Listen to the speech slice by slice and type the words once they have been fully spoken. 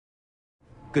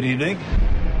Good evening.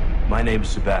 My name is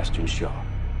Sebastian Shaw.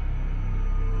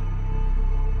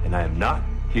 And I am not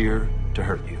here to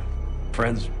hurt you.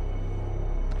 Friends,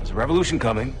 there's a revolution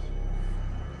coming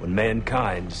when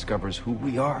mankind discovers who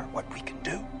we are, what we can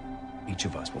do. Each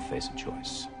of us will face a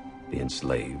choice. Be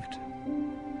enslaved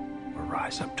or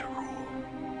rise up to rule.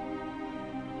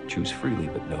 Choose freely,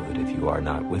 but know that if you are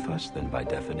not with us, then by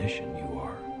definition you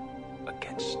are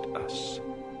against us.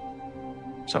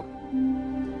 So,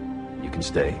 you can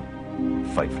stay,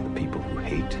 fight for the people who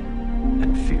hate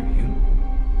and fear you,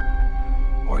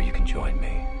 or you can join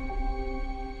me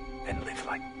and live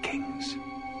like kings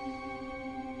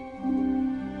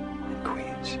and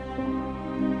queens.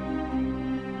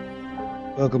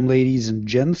 Welcome, ladies and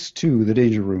gents, to The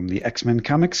Danger Room, the X-Men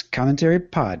Comics Commentary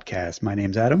Podcast. My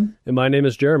name's Adam. And my name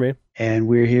is Jeremy. And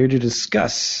we're here to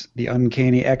discuss the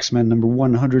Uncanny X-Men number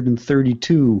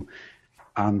 132,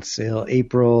 on sale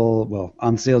January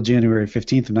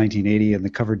 15th of 1980, and the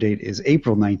cover date is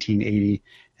April 1980,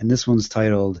 and this one's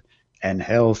titled, And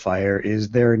Hellfire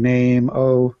Is Their Name.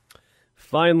 Oh.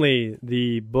 Finally,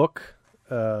 the book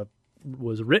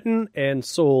was written and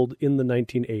sold in the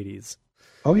 1980s.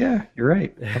 Oh, yeah, you're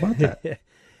right. How about that?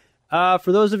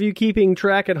 For those of you keeping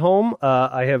track at home,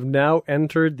 I have now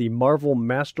entered the Marvel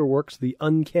Masterworks, The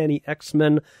Uncanny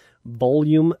X-Men,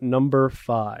 volume number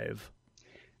 5.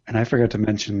 And I forgot to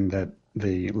mention that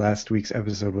the last week's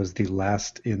episode was the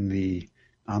last in the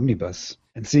omnibus.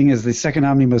 And seeing as the second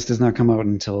omnibus does not come out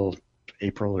until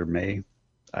April or May,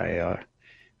 I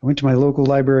went to my local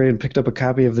library and picked up a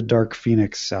copy of the Dark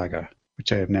Phoenix Saga,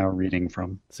 which I am now reading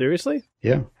from. Seriously?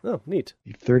 Yeah. Oh, neat.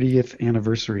 The 30th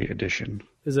anniversary edition.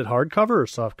 Is it hardcover or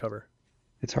softcover?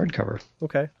 It's hardcover.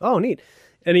 Okay. Oh, neat.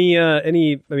 Any, I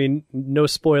mean, no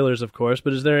spoilers, of course,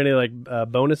 but is there any,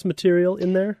 bonus material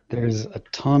in there? There's a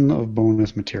ton of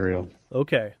bonus material.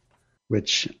 Okay.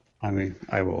 Which,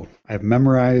 I've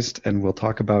memorized and we'll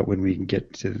talk about when we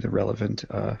get to the relevant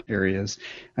areas.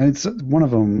 And one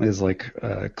of them is like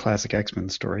a classic X-Men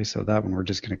story, so that one we're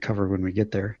just going to cover when we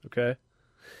get there. Okay.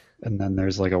 And then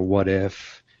there's like a what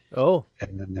if. Oh.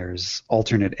 And then there's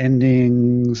alternate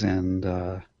endings and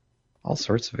all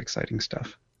sorts of exciting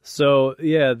stuff. So,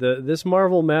 yeah, this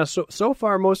Marvel Master... So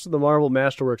far, most of the Marvel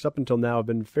Masterworks up until now have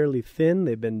been fairly thin.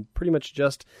 They've been pretty much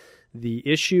just the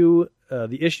issues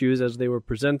as they were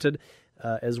presented,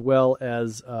 as well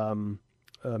as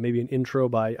maybe an intro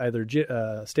by either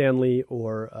Stan Lee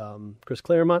or Chris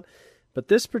Claremont. But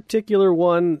this particular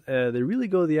one, they really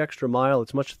go the extra mile.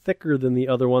 It's much thicker than the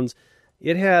other ones.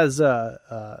 It has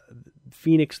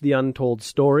Phoenix the Untold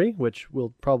Story, which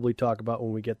we'll probably talk about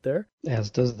when we get there. As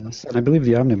does this. And I believe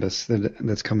the omnibus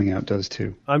that's coming out does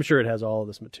too. I'm sure it has all of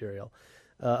this material.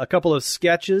 A couple of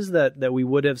sketches that we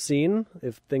would have seen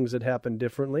if things had happened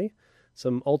differently.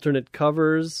 Some alternate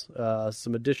covers,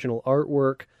 some additional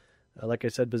artwork, like I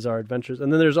said, Bizarre Adventures.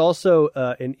 And then there's also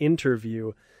an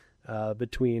interview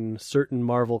between certain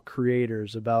Marvel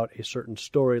creators about a certain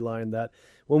storyline that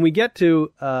when we get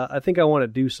to, I think I want to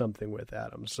do something with,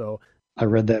 Adam. So I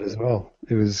read that as well.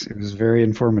 It was very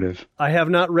informative. I have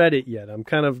not read it yet. I'm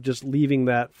kind of just leaving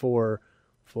that for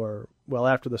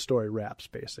after the story wraps,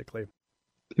 basically.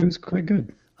 It was quite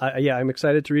good. I'm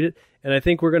excited to read it. And I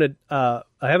think we're going to,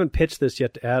 I haven't pitched this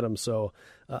yet to Adam, so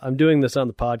I'm doing this on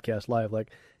the podcast live.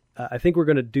 I think we're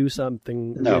going to do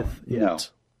something with it. No.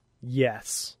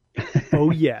 Yes.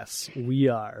 Oh, yes, we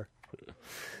are.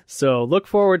 So look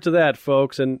forward to that,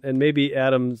 folks. And maybe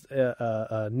Adam's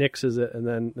nixes it. And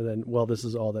then, well, this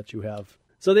is all that you have.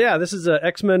 So, yeah, this is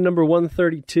X-Men number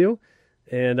 132.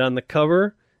 And on the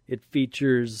cover, it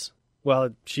features...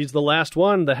 Well, she's the last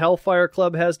one. The Hellfire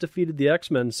Club has defeated the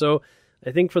X-Men. So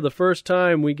I think for the first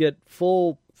time, we get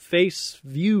full face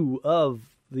view of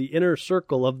the inner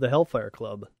circle of the Hellfire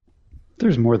Club.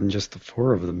 There's more than just the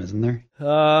four of them, isn't there?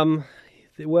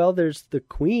 Well, there's the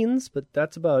Queens, but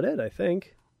that's about it, I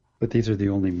think. But these are the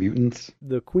only mutants?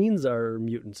 The Queens are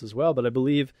mutants as well, but I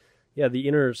believe, the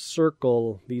inner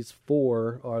circle, these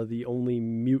four, are the only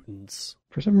mutants.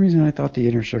 For some reason, I thought the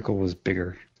inner circle was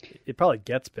bigger. It probably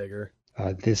gets bigger.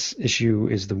 This issue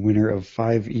is the winner of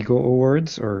 5 Eagle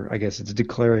Awards, or I guess it's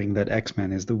declaring that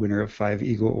X-Men is the winner of 5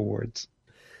 Eagle Awards.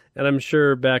 And I'm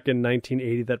sure back in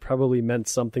 1980 that probably meant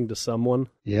something to someone.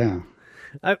 Yeah.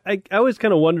 I always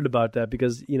kind of wondered about that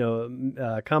because,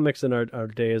 comics in our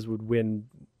days would win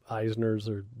Eisners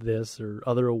or this or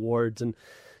other awards. And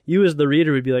you as the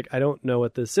reader would be like, I don't know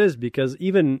what this is, because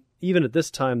even at this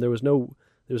time, there was no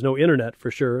internet for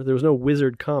sure. There was no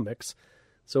Wizard Comics.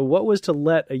 So what was to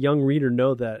let a young reader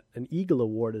know that an Eagle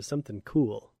Award is something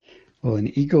cool? Well,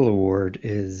 an Eagle Award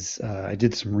is, I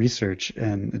did some research,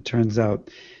 and it turns out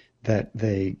that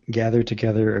they gather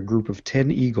together a group of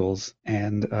 10 eagles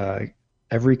and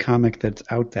every comic that's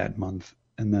out that month,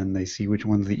 and then they see which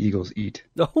ones the eagles eat.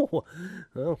 Oh,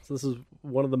 well, so this is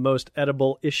one of the most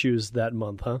edible issues that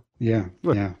month, huh? Yeah,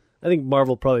 yeah. I think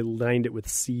Marvel probably lined it with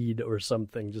seed or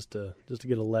something just to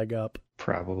get a leg up.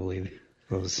 Probably.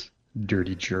 Those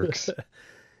dirty jerks.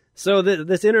 So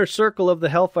this inner circle of the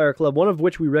Hellfire Club, one of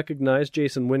which we recognize,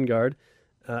 Jason Wingard.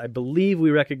 I believe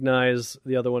we recognize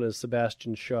the other one as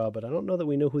Sebastian Shaw, but I don't know that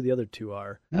we know who the other two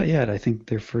are. Not yet. I think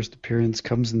their first appearance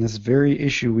comes in this very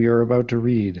issue we are about to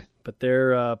read. But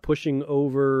they're pushing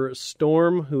over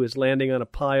Storm, who is landing on a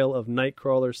pile of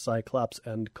Nightcrawler, Cyclops,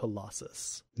 and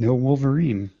Colossus. No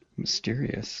Wolverine.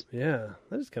 Mysterious. Yeah,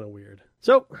 that is kind of weird.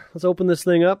 So, let's open this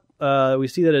thing up. We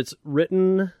see that it's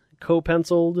written,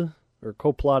 co-penciled, or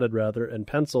co-plotted rather, and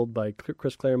penciled by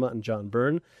Chris Claremont and John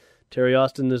Byrne. Terry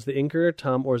Austin is the inker,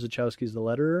 Tom Orzechowski is the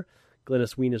letterer,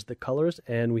 Glynis Wein is the colors,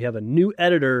 and we have a new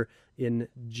editor in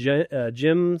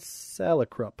Jim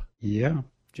Salicrup. Yeah.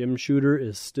 Jim Shooter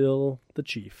is still the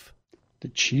chief. The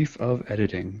chief of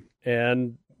editing.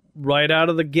 And right out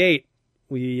of the gate,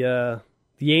 the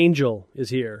Angel is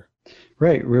here.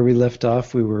 Right, where we left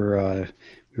off, we were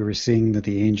seeing that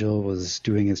the Angel was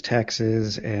doing his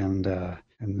taxes, and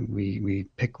we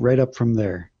pick right up from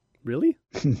there. Really?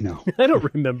 No. I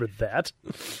don't remember that.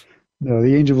 No,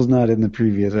 the Angel was not in the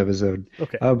previous episode.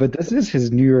 Okay. But this is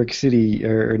his New York City,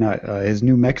 or not, his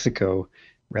New Mexico,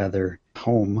 rather,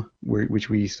 home, which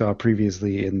we saw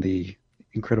previously in the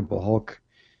Incredible Hulk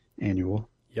annual.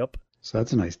 Yep. So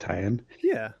that's a nice tie-in.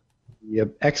 Yeah.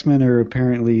 Yep. X-Men are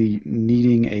apparently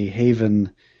needing a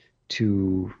haven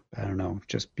to, I don't know,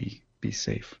 just be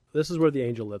safe. This is where the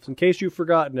Angel lives. In case you've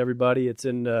forgotten, everybody, it's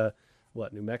in,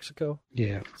 New Mexico?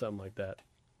 Yeah. Something like that.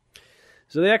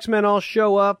 So the X-Men all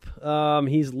show up.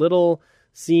 He's little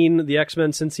seen the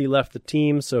X-Men since he left the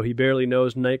team, so he barely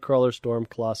knows Nightcrawler, Storm,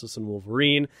 Colossus, and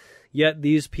Wolverine. Yet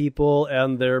these people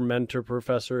and their mentor,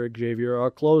 Professor Xavier,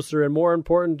 are closer and more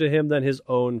important to him than his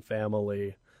own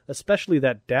family. Especially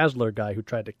that Dazzler guy who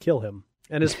tried to kill him.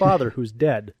 And his father, who's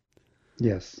dead.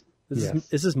 Yes.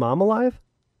 Is his mom alive?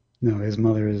 No, his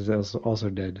mother is also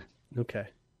dead. Okay.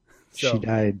 So. She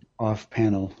died off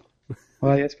panel.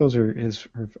 Well, I suppose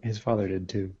his father did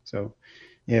too. So,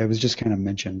 yeah, it was just kind of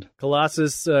mentioned.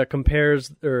 Colossus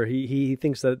compares, or he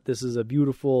thinks that this is a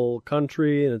beautiful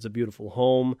country and it's a beautiful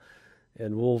home.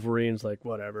 And Wolverine's like,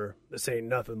 whatever. This ain't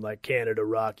nothing like Canada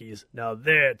Rockies. Now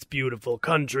that's beautiful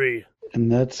country. And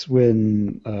that's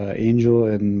when Angel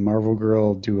and Marvel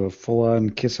Girl do a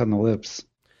full-on kiss on the lips,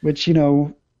 which,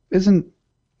 isn't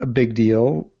a big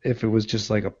deal if it was just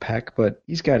like a peck, but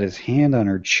he's got his hand on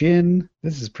her chin.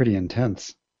 This is pretty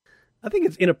intense. I think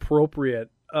it's inappropriate.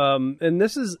 And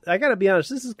this is, I gotta be honest,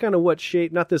 this is kind of what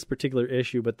shaped, not this particular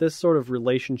issue, but this sort of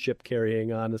relationship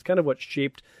carrying on is kind of what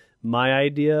shaped my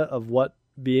idea of what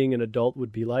being an adult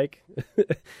would be like.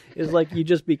 Is like you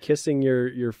just be kissing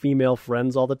your female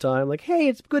friends all the time. Like, hey,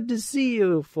 it's good to see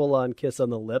you, full on kiss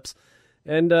on the lips.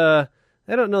 And I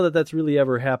don't know that that's really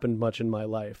ever happened much in my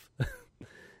life.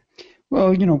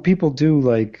 Well, people do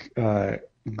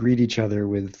greet each other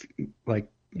with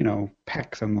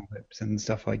pecks on the lips and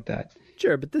stuff like that.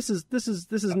 Sure, but this is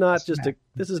not just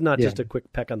just a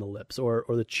quick peck on the lips or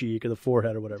the cheek or the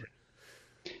forehead or whatever.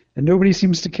 And nobody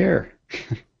seems to care.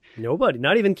 Nobody,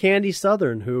 not even Candy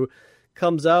Southern, who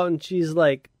comes out and she's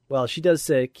like, well, she does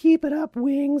say, "Keep it up,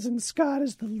 Wings, and Scott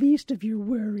is the least of your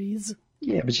worries."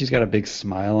 Yeah, but she's got a big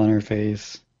smile on her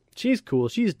face. She's cool.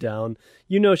 She's down.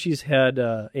 She's had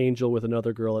Angel with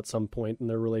another girl at some point in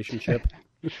their relationship.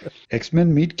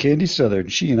 X-Men meet Candy Southern.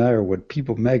 She and I are what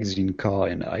People magazine call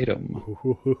an item.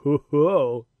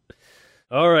 Whoa.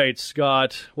 All right,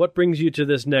 Scott, what brings you to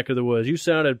this neck of the woods? You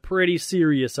sounded pretty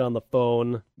serious on the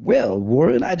phone. Well,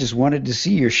 Warren, I just wanted to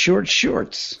see your short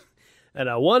shorts. And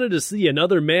I wanted to see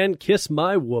another man kiss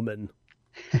my woman.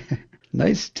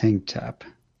 Nice tank top.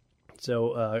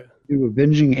 So, New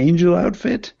Avenging Angel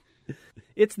outfit?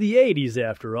 It's the 80s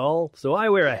after all, so I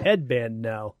wear a headband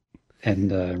now.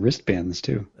 And wristbands,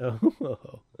 too.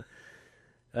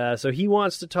 So he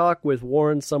wants to talk with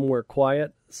Warren somewhere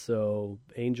quiet, so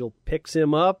Angel picks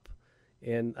him up,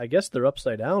 and I guess they're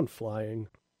upside down flying.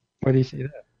 Why do you say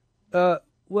that?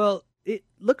 Well, it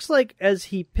looks like as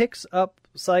he picks up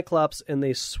Cyclops and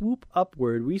they swoop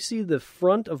upward, we see the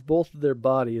front of both of their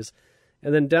bodies,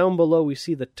 and then down below we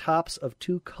see the tops of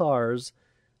two cars,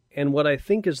 and what I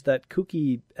think is that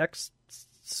kooky X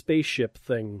spaceship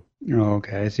thing. Oh,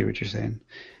 okay, I see what you're saying.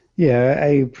 Yeah,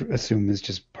 I assume it's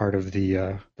just part of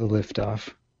the liftoff.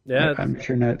 Yeah, I'm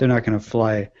sure they're not going to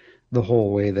fly the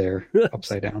whole way there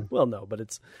upside down. Well, no, but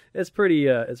it's pretty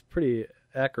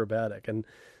acrobatic, and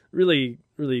really,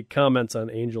 really comments on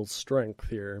Angel's strength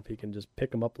here, if he can just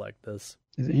pick him up like this.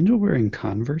 Is Angel wearing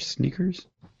Converse sneakers?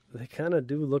 They kind of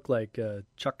do look like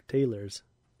Chuck Taylors.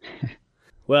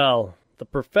 Well, the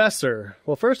professor...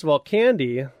 Well, first of all,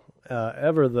 Candy,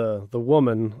 ever the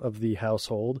woman of the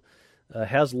household,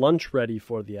 has lunch ready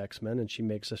for the X-Men, and she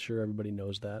makes sure everybody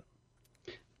knows that.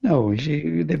 No,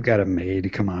 they've got a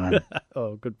maid. Come on.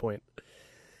 Oh, good point.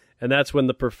 And that's when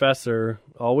the professor,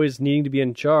 always needing to be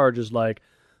in charge, is like,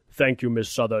 "Thank you, Miss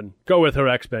Southern. Go with her,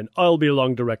 X-Men. I'll be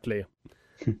along directly."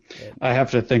 I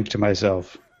have to think to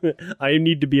myself. I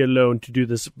need to be alone to do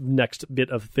this next bit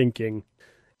of thinking.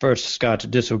 First, Scott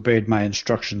disobeyed my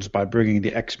instructions by bringing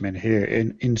the X-Men here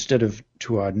instead of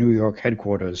to our New York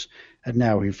headquarters, and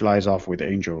now he flies off with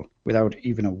Angel without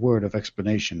even a word of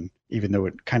explanation, even though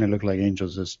it kind of looked like Angel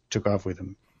just took off with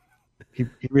him. He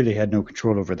really had no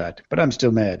control over that, but I'm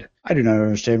still mad. I do not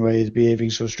understand why he's behaving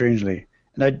so strangely,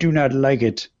 and I do not like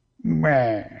it.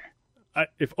 Meh.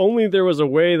 If only there was a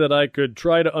way that I could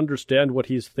try to understand what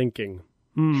he's thinking.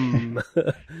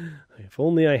 If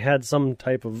only I had some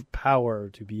type of power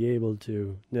to be able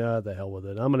to... the hell with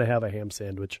it. I'm going to have a ham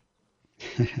sandwich.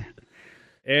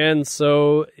 And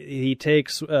so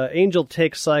Angel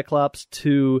takes Cyclops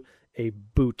to a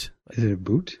boot. Is it a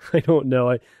boot? I don't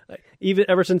know. I even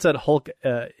ever since that Hulk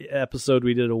episode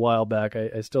we did a while back,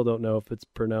 I still don't know if it's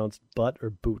pronounced butt or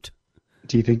boot.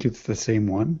 Do you think it's the same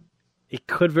one? It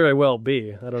could very well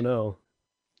be. I don't know.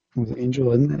 Was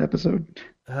Angel in that episode?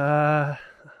 I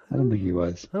don't think he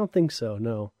was. I don't think so,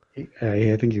 no.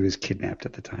 I think he was kidnapped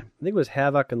at the time. I think it was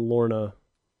Havoc and Lorna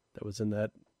that was in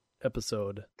that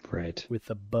episode. Right. With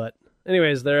the butt.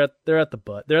 Anyways, they're at the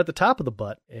butt. They're at the top of the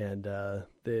butt, and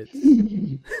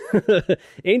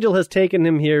Angel has taken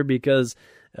him here because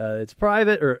it's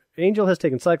private, or Angel has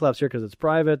taken Cyclops here because it's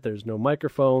private. There's no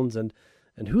microphones, and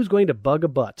who's going to bug a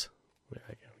butt?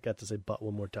 I got to say butt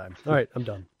one more time. All right, I'm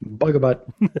done. Bug a butt.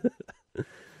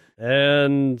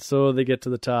 And so they get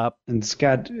to the top. And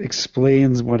Scott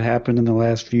explains what happened in the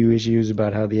last few issues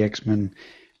about how the X-Men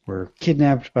were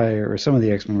kidnapped by, or some of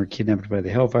the X-Men were kidnapped by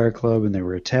the Hellfire Club, and they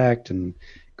were attacked and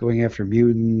going after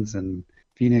mutants, and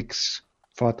Phoenix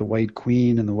fought the White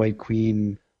Queen, and the White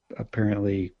Queen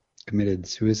apparently committed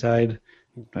suicide.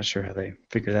 I'm not sure how they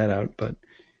figured that out, but...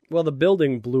 Well, the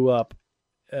building blew up,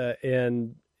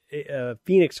 and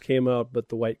Phoenix came out, but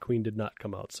the White Queen did not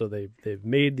come out. So they've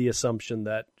made the assumption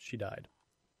that she died.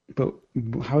 But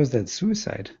how is that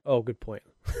suicide? Oh, good point.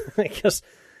 I guess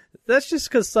that's just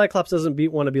because Cyclops doesn't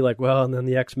want to be like, well, and then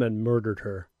the X-Men murdered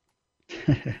her.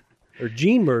 Or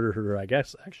Jean murdered her, I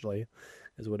guess, actually,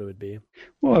 is what it would be.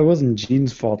 Well, it wasn't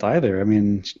Jean's fault either. I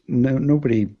mean,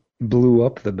 nobody blew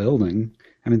up the building.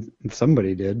 I mean,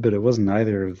 somebody did, but it wasn't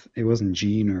it wasn't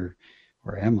Jean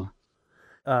or Emma.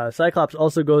 Cyclops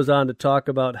also goes on to talk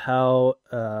about how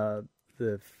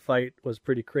the fight was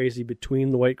pretty crazy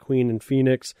between the White Queen and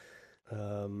Phoenix,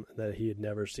 that he had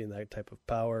never seen that type of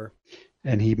power.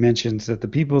 And he mentions that the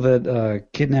people that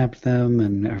kidnapped them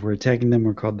and were attacking them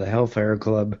were called the Hellfire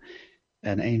Club.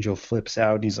 And Angel flips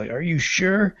out and he's like, "Are you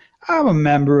sure? I'm a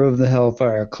member of the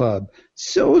Hellfire Club.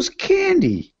 So's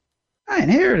Candy. I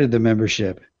inherited the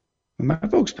membership when my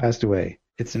folks passed away.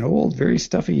 It's an old, very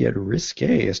stuffy yet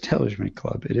risque establishment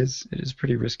club. It is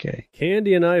pretty risque."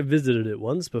 Candy and I visited it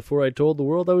once before I told the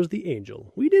world I was the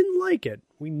Angel. We didn't like it.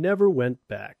 We never went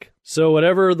back. So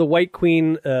whatever the White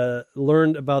Queen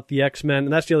learned about the X-Men,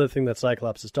 and that's the other thing that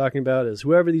Cyclops is talking about, is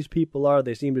whoever these people are,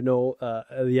 they seem to know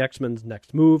the X-Men's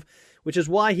next move, which is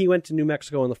why he went to New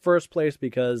Mexico in the first place,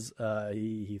 because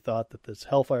he thought that this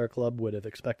Hellfire Club would have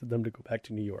expected them to go back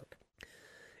to New York.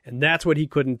 And that's what he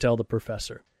couldn't tell the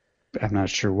professor. I'm not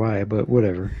sure why, but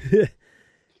whatever. He's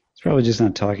probably just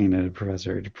not talking to the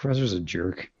professor. The professor's a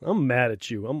jerk. I'm mad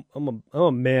at you. I'm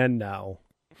a man now.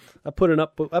 I put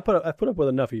up with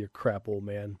enough of your crap, old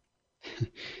man.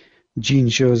 Jean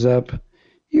shows up.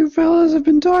 "You fellas have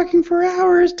been talking for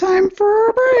hours. Time for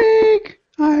a break.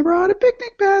 I brought a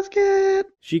picnic basket."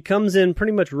 She comes in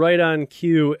pretty much right on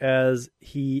cue as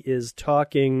he is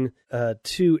talking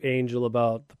to Angel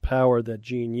about the power that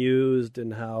Jean used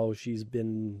and how she's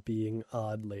been being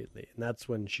odd lately. And that's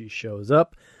when she shows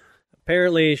up.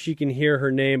 Apparently, she can hear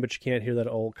her name, but she can't hear that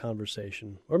old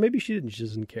conversation. Or maybe she didn't. She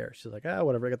doesn't care. She's like,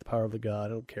 whatever. I got the power of the god.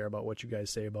 I don't care about what you guys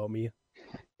say about me.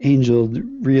 Angel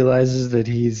realizes that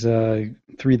he's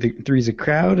three's a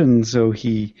crowd, and so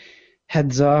he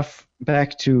heads off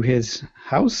back to his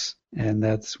house, and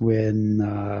that's when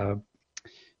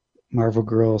Marvel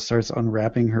Girl starts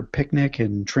unwrapping her picnic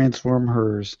and transform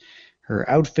her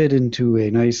outfit into a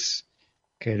nice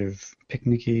kind of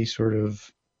picnicky sort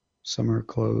of summer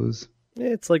clothes.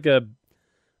 It's like a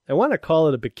I want to call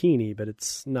it a bikini, but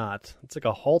it's not. It's like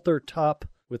a halter top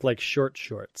with like short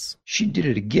shorts. She did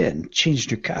it again,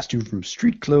 changed her costume from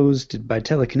street clothes by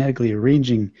telekinetically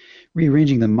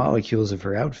rearranging the molecules of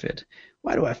her outfit.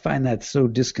 Why do I find that so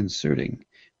disconcerting?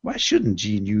 Why shouldn't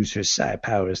Jean use her psi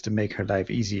powers to make her life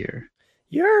easier?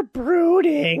 You're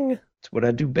brooding. It's what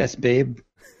I do best, babe.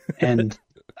 And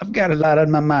I've got a lot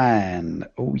on my mind.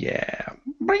 Oh, yeah.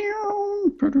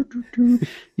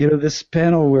 You know, this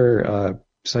panel where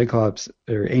Cyclops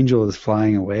or Angel is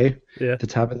flying away at the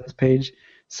top of this page,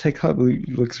 Cyclops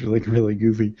looks really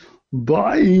goofy.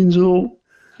 Bye, Angel.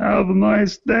 Have a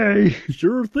nice day.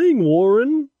 Sure thing,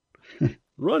 Warren.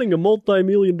 Running a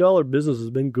multi-million-dollar business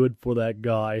has been good for that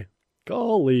guy.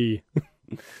 Golly.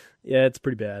 Yeah, it's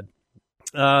pretty bad.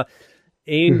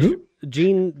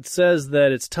 Jean says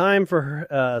that it's time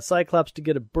for Cyclops to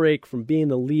get a break from being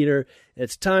the leader.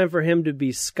 It's time for him to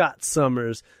be Scott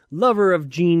Summers, lover of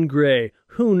Jean Grey.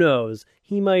 Who knows?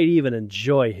 He might even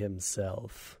enjoy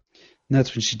himself. And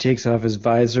that's when she takes off his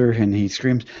visor and he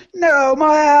screams, "No, my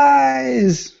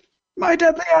eyes! My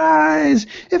deadly eyes!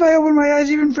 If I open my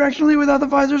eyes even fractionally without the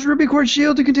visor's ruby quartz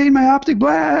shield to contain my optic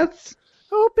blasts!"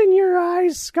 Open your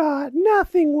eyes, Scott.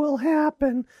 Nothing will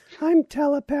happen. I'm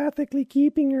telepathically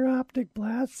keeping your optic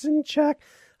blasts in check.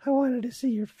 I wanted to see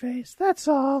your face, that's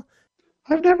all.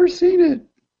 I've never seen it.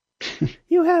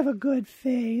 You have a good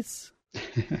face.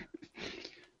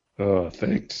 Oh,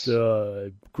 thanks.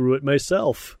 I grew it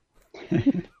myself.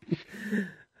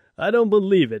 I don't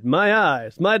believe it. My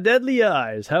eyes, my deadly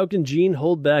eyes. How can Jean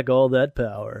hold back all that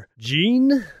power?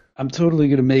 Jean? I'm totally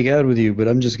going to make out with you, but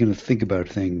I'm just going to think about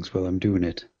things while I'm doing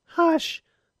it. Hush.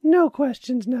 No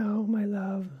questions now, my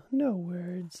love. No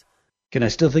words. Can I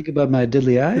still think about my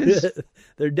deadly eyes?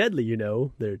 They're deadly, you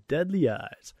know. They're deadly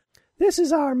eyes. This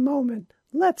is our moment.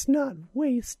 Let's not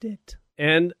waste it.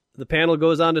 And the panel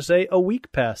goes on to say a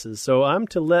week passes, so I'm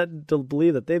to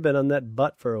believe that they've been on that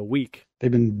butt for a week.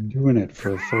 They've been doing it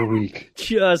for a full week.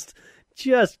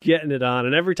 Just getting it on.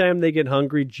 And every time they get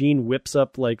hungry, Jean whips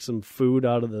up like some food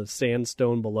out of the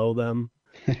sandstone below them.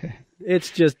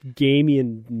 It's just gamey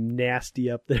and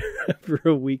nasty up there after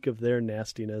a week of their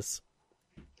nastiness.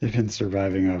 They've been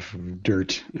surviving off of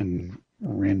dirt and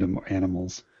random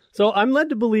animals. So I'm led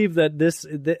to believe that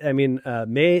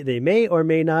they may or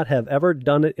may not have ever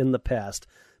done it in the past,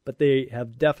 but they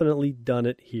have definitely done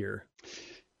it here.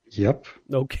 Yep.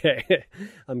 Okay.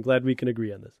 I'm glad we can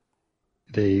agree on this.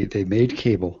 They made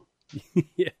Cable.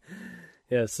 Yeah.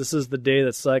 Yes, this is the day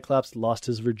that Cyclops lost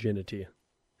his virginity.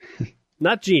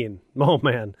 Not Jean. Oh,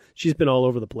 man. She's been all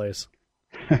over the place.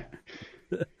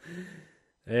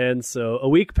 And so a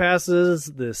week passes,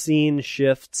 the scene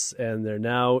shifts, and they're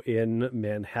now in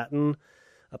Manhattan.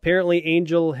 Apparently,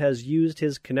 Angel has used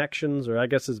his connections, or I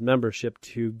guess his membership,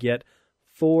 to get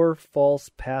 4 false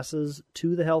passes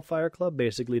to the Hellfire Club,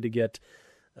 basically to get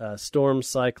Storm,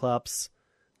 Cyclops,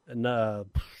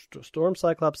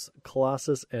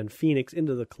 Colossus, and Phoenix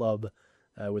into the club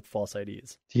with false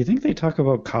IDs. Do you think they talk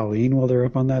about Colleen while they're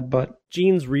up on that butt?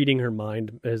 Jean's reading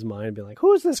his mind, being like,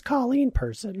 "Who's this Colleen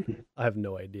person?" I have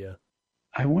no idea.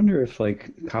 I wonder if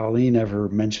Colleen ever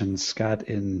mentions Scott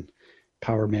in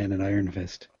Power Man and Iron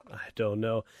Fist. I don't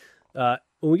know.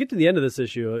 When we get to the end of this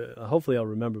issue, hopefully I'll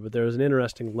remember, but there was an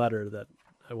interesting letter that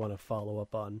I want to follow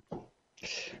up on.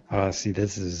 See,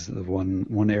 this is the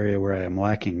one area where I am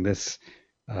lacking. This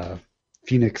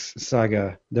Phoenix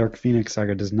Saga, Dark Phoenix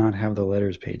Saga, does not have the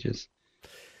letters pages.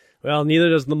 Well,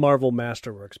 neither does the Marvel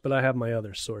Masterworks, but I have my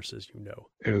other sources, you know.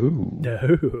 Ooh.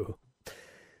 No.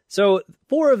 So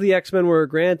 4 of the X-Men were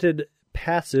granted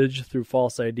passage through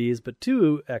false IDs, but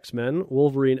 2 X-Men,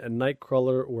 Wolverine and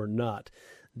Nightcrawler, were not.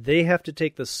 They have to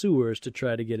take the sewers to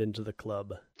try to get into the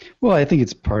club. Well, I think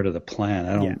it's part of the plan.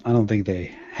 I don't think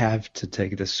they have to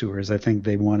take the sewers. I think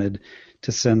they wanted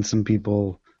to send some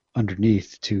people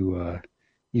underneath to,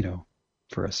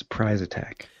 for a surprise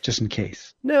attack, just in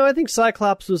case. No, I think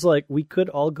Cyclops was like, we could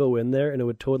all go in there and it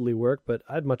would totally work, but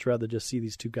I'd much rather just see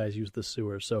these 2 guys use the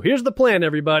sewers. So here's the plan,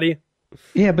 everybody.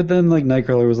 Yeah, but then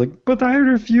Nightcrawler was like, "But I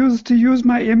refuse to use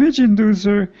my image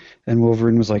inducer." And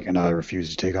Wolverine was like, "And I refuse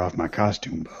to take off my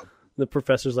costume, Bob." The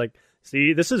professor's like,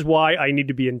 "See, this is why I need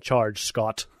to be in charge,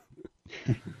 Scott.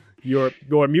 Your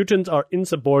mutants are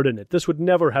insubordinate. This would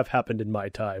never have happened in my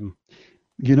time."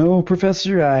 You know,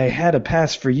 Professor, I had a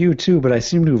pass for you too, but I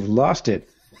seem to have lost it.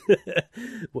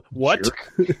 What?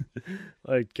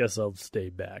 I guess I'll stay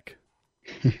back.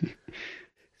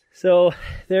 So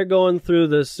they're going through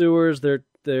the sewers.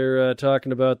 They're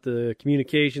talking about the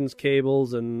communications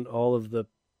cables and all of the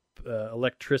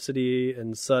electricity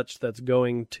and such that's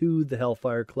going to the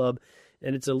Hellfire Club.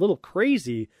 And it's a little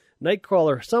crazy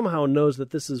Nightcrawler somehow knows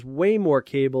that this is way more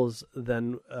cables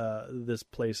than this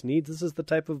place needs. This is the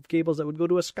type of cables that would go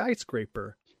to a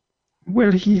skyscraper.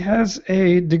 Well, he has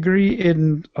a degree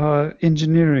in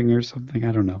engineering or something.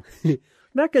 I don't know.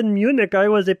 Back in Munich, I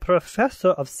was a professor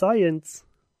of science.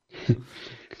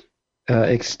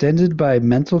 Extended by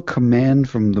mental command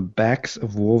from the backs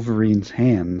of Wolverine's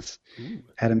hands.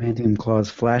 Adamantium claws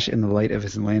flash in the light of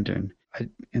his lantern.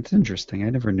 It's interesting. I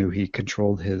never knew he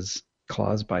controlled his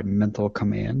claws by mental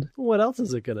command. What else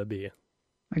is it going to be?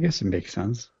 I guess it makes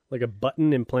sense. Like a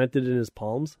button implanted in his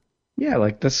palms? Yeah,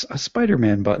 like this a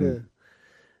Spider-Man button. Yeah.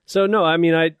 So, no, I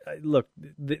mean, I look,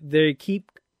 they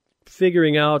keep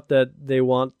figuring out that they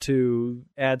want to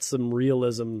add some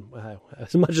realism,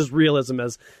 as much as realism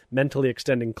as mentally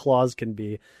extending claws can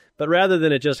be. But rather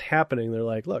than it just happening, they're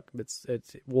like, look, it's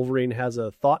Wolverine has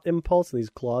a thought impulse, and these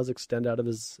claws extend out of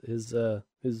his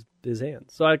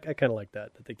hands. So I kind of like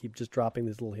that they keep just dropping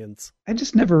these little hints. I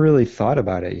just never really thought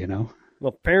about it, you know?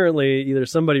 Well, apparently either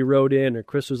somebody wrote in or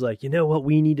Chris was like, you know what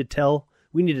we need to tell?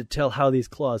 We need to tell how these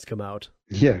claws come out.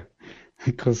 Yeah.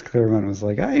 Chris Claremont was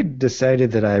like, I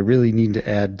decided that I really need to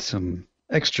add some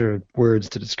extra words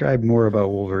to describe more about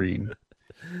Wolverine.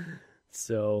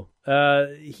 So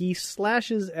he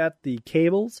slashes at the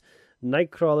cables.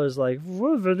 Nightcrawler's like,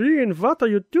 Wolverine, what are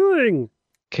you doing?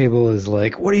 Cable is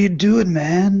like, what are you doing,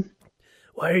 man?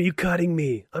 Why are you cutting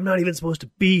me? I'm not even supposed to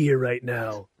be here right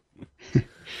now.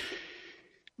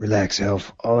 Relax,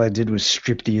 Elf. All I did was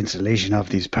strip the insulation off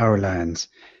these power lines.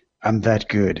 I'm that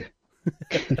good.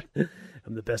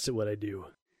 I'm the best at what I do.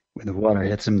 When the water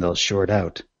hits them, they'll short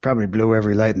out. Probably blow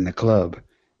every light in the club.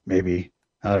 Maybe.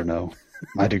 I don't know.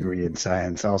 My degree in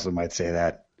science also might say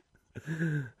that.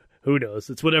 Who knows?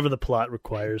 It's whatever the plot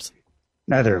requires.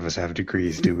 Neither of us have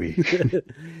degrees, do we?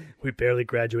 We barely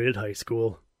graduated high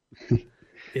school.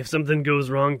 If something goes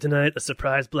wrong tonight, a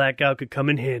surprise blackout could come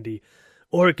in handy.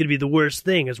 Or it could be the worst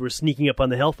thing as we're sneaking up on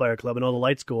the Hellfire Club and all the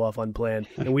lights go off unplanned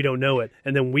and we don't know it,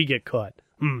 and then we get caught.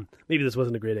 Maybe this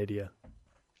wasn't a great idea.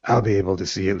 I'll be able to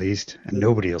see at least, and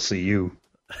nobody will see you.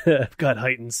 I've got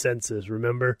heightened senses,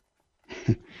 remember?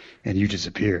 And you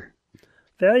disappear.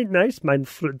 Very nice, mein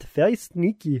friend. Very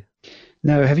sneaky.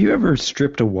 Now, have you ever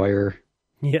stripped a wire?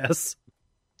 Yes.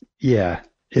 Yeah.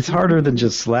 It's harder than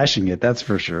just slashing it, that's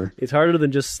for sure. It's harder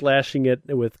than just slashing it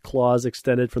with claws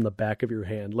extended from the back of your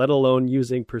hand, let alone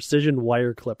using precision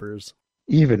wire clippers.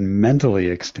 Even mentally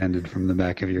extended from the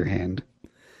back of your hand.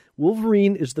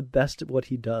 Wolverine is the best at what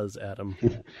he does, Adam.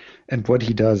 And what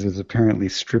he does is apparently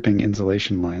stripping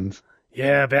insulation lines.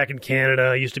 Yeah, back in Canada,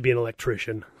 I used to be an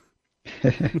electrician.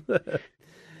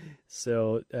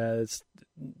 So,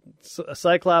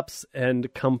 Cyclops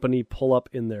and company pull up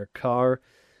in their car.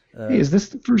 Hey, is this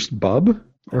the first bub?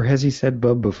 Or has he said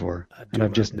bub before? And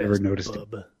I've just never noticed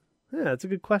bub. it. Yeah, that's a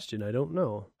good question. I don't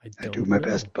know. I do my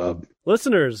best, bub.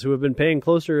 Listeners who have been paying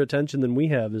closer attention than we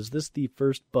have, is this the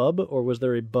first bub, or was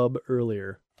there a bub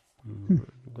earlier?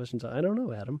 Questions? I don't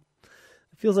know, Adam.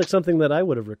 It feels like something that I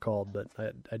would have recalled, but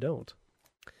I don't.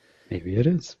 Maybe it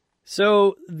is.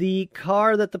 So the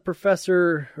car that the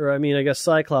professor, or I mean, I guess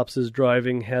Cyclops is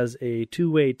driving, has a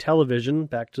two-way television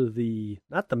back to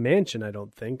not the mansion, I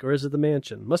don't think. Or is it the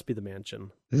mansion? Must be the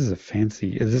mansion. This is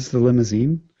is this the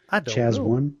limousine? I don't Chaz know.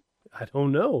 1? I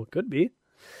don't know. Could be.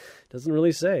 Doesn't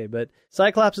really say. But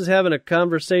Cyclops is having a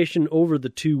conversation over the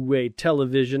two-way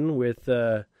television with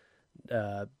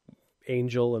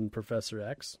Angel and Professor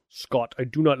X. Scott, I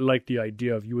do not like the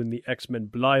idea of you and the X-Men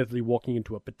blithely walking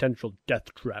into a potential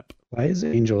death trap. Why is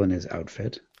Angel in his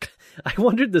outfit? I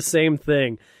wondered the same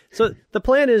thing. So the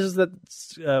plan is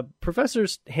that Professor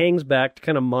hangs back to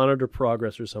kind of monitor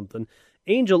progress or something.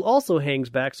 Angel also hangs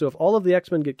back, so if all of the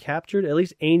X-Men get captured, at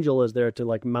least Angel is there to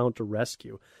like mount a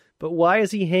rescue. But why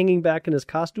is he hanging back in his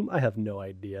costume? I have no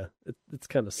idea. It's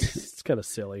kind of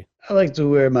silly. I like to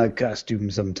wear my costume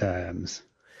sometimes.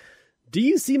 Do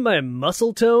you see my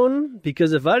muscle tone?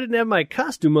 Because if I didn't have my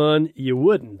costume on, you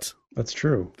wouldn't. That's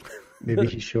true. Maybe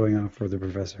he's showing off for the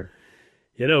professor.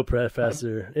 You know,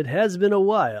 Professor, it has been a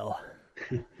while.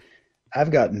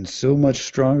 I've gotten so much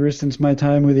stronger since my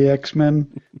time with the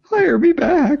X-Men. Hire me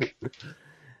back.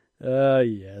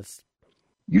 Yes.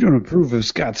 You don't approve of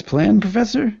Scott's plan,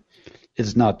 Professor?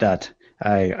 It's not that.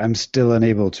 I'm still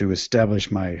unable to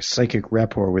establish my psychic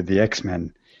rapport with the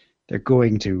X-Men. They're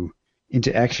going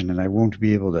into action, and I won't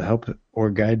be able to help or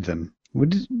guide them.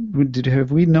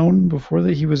 Have we known before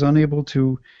that he was unable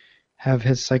to have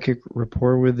his psychic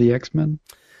rapport with the X-Men?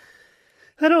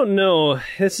 I don't know.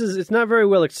 It's not very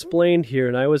well explained here,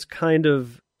 and I was kind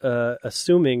of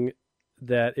assuming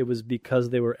that it was because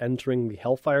they were entering the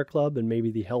Hellfire Club, and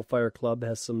maybe the Hellfire Club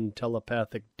has some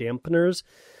telepathic dampeners.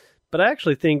 But I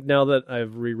actually think now that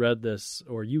I've reread this,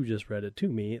 or you just read it to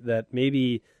me, that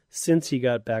maybe since he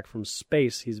got back from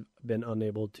space, he's been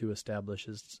unable to establish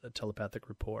his telepathic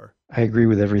rapport. I agree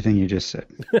with everything you just said.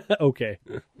 Okay.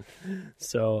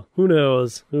 So who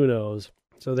knows? Who knows?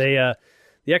 So the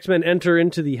X-Men enter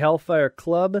into the Hellfire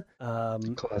Club.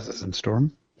 Colossus and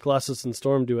Storm. Colossus and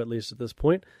Storm do, at least at this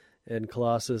point. And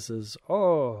Colossus is,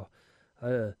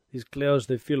 these clothes,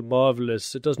 they feel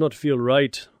marvelous. It does not feel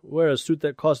right. Wear a suit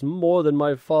that costs more than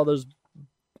my father's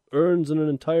earns in an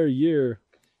entire year.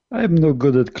 I am no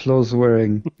good at clothes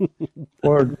wearing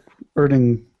or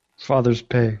earning father's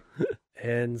pay.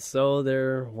 And so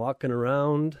they're walking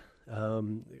around,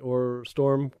 or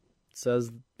Storm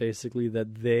says basically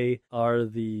that they are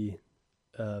the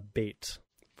bait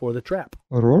for the trap.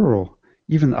 Aurora,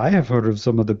 even I have heard of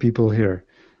some of the people here.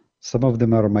 Some of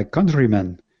them are my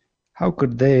countrymen. How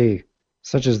could they,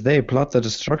 such as they, plot the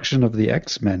destruction of the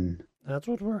X-Men? That's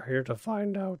what we're here to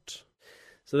find out.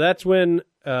 So that's when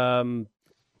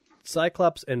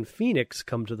Cyclops and Phoenix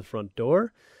come to the front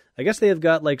door. I guess they have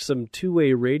got like some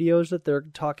two-way radios that they're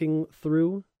talking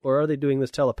through, or are they doing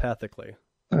this telepathically?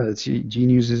 Jean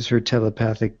uses her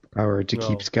telepathic power to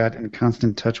keep Scott in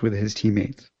constant touch with his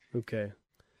teammates. Okay.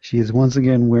 She is once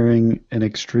again wearing an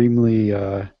extremely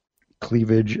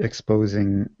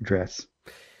cleavage-exposing dress.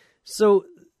 So,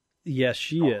 yes,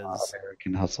 she is.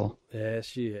 American Hustle. Yes,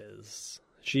 she is.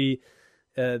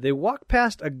 They walk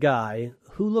past a guy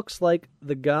who looks like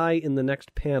the guy in the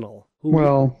next panel. Who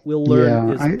we'll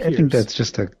learn is Pierce. I think that's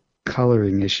just a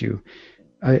coloring issue.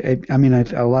 I mean,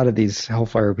 a lot of these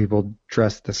Hellfire people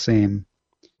dress the same.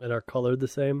 And are colored the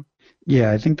same?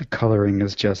 Yeah, I think the coloring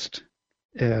is just,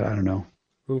 I don't know.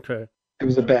 Okay. It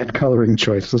was a bad coloring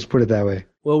choice, let's put it that way.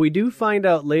 Well, we do find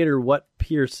out later what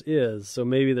Pierce is, so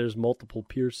maybe there's multiple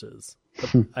Pierces.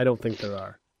 But I don't think there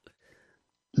are.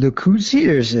 Look who's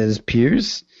here, says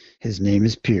Pierce. His name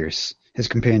is Pierce. His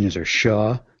companions are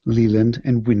Shaw, Leland,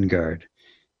 and Wingard.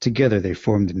 Together they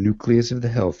form the nucleus of the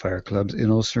Hellfire Club's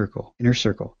Inner Circle,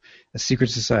 a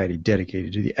secret society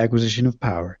dedicated to the acquisition of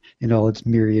power in all its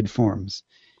myriad forms.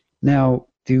 Now,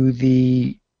 does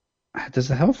the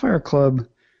Hellfire Club...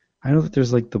 I know that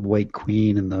there's like the White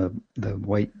Queen and the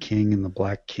White King and the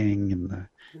Black King and the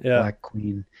Black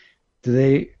Queen. Do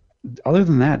they, other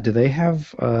than that, do they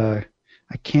have, I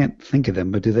can't think of them,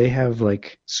 but do they have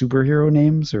like superhero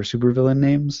names or supervillain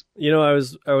names? You know, I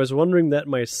was wondering that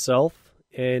myself,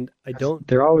 and I don't...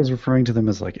 They're always referring to them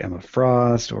as like Emma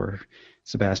Frost or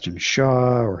Sebastian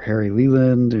Shaw or Harry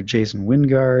Leland or Jason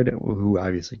Wingard, who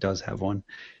obviously does have one.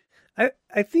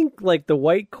 I think like the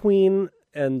White Queen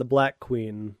and the Black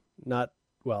Queen...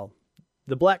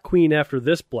 the Black Queen after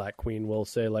this Black Queen will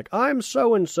say, like, I'm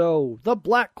so-and-so, the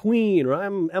Black Queen, or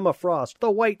I'm Emma Frost,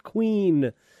 the White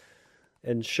Queen.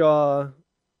 And Shaw,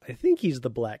 I think he's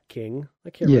the Black King. I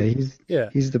can't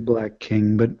remember. He's the Black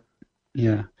King, but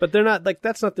yeah. But they're not, like,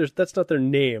 that's not their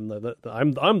name.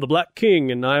 I'm the Black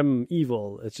King and I'm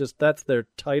evil. It's just, that's their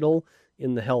title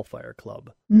in the Hellfire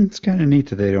Club. It's kind of neat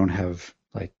that they don't have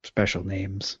like special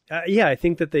names. Yeah, I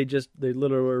think that they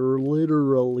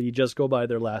literally just go by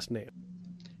their last name.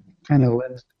 Kind of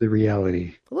lends to the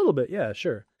reality. A little bit, yeah,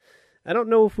 sure. I don't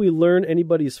know if we learn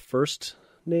anybody's first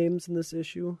names in this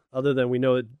issue, other than we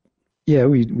know it. Yeah,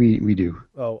 we do.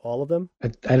 Oh, all of them?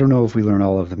 I don't know if we learn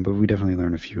all of them, but we definitely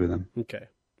learn a few of them. Okay.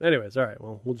 Anyways, all right,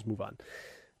 well, we'll just move on.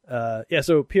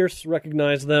 So Pierce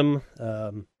recognized them.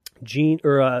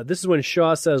 This is when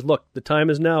Shaw says, look, the time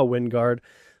is now, Wingard.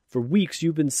 For weeks,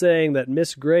 you've been saying that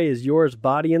Miss Gray is yours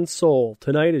body and soul.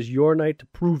 Tonight is your night to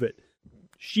prove it.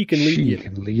 She can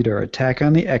lead our attack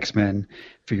on the X-Men.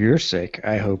 For your sake,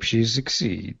 I hope she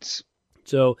succeeds.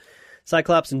 So,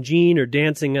 Cyclops and Jean are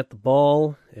dancing at the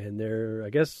ball, and they're, I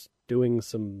guess, doing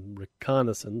some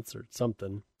reconnaissance or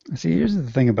something. See, here's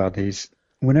the thing about these.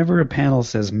 Whenever a panel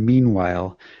says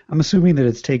meanwhile, I'm assuming that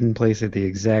it's taking place at the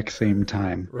exact same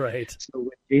time. Right. So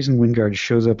when Jason Wingard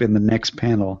shows up in the next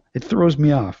panel, it throws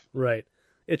me off. Right.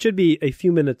 It should be a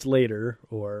few minutes later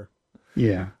or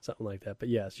something like that. But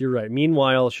yes, you're right.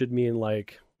 Meanwhile should mean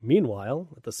like meanwhile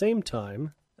at the same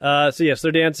time. So yes,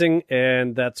 they're dancing,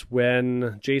 and that's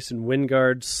when Jason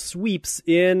Wingard sweeps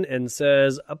in and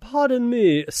says, pardon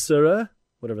me, sirrah,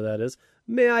 whatever that is.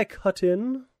 May I cut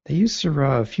in? They use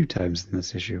Syrah a few times in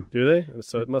this issue. Do they?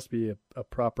 So it must be a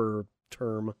proper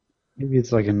term. Maybe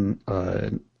it's like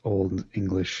an old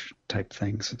English type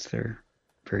thing, since they're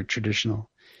very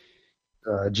traditional.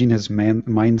 Jean has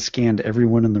mind scanned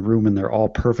everyone in the room, and they're all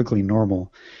perfectly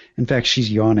normal. In fact,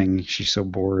 she's yawning. She's so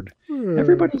bored.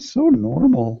 Everybody's so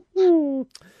normal.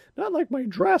 Not like my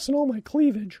dress and all my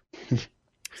cleavage.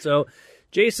 So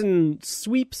Jason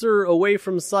sweeps her away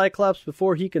from Cyclops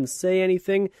before he can say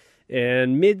anything,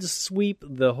 and mid-sweep,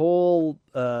 the whole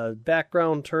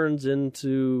background turns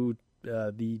into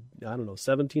the,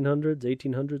 1700s,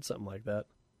 1800s, something like that.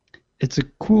 It's a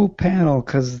cool panel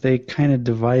because they kind of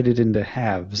divide it into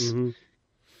halves. Mm-hmm.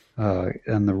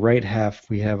 On the right half,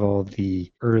 we have all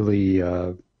the early,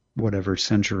 whatever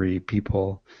century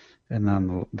people, and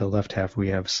on the left half, we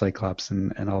have Cyclops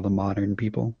and all the modern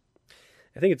people.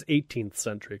 I think it's 18th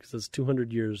century because it's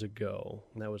 200 years ago,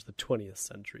 and that was the 20th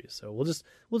century. So we'll just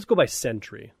go by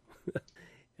century.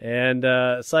 And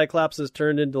Cyclops is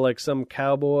turned into like some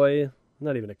cowboy.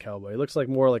 Not even a cowboy. He looks like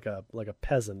more like a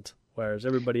peasant, whereas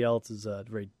everybody else is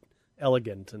very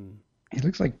elegant and. He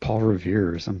looks like Paul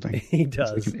Revere or something. He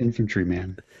does. He's like an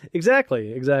infantryman.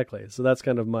 Exactly. So that's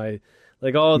kind of my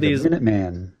all these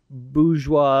Minuteman.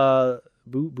 bourgeois.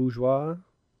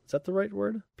 Is that the right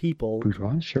word? People.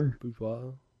 Bourgeois, sure. Bourgeois.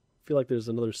 I feel like there's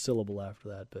another syllable after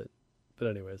that, but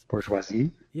anyways.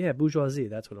 Bourgeoisie? Yeah, bourgeoisie.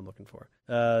 That's what I'm looking for.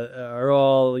 Are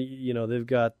all, they've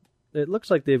got, it looks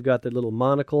like they've got their little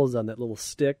monocles on that little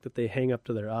stick that they hang up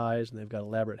to their eyes, and they've got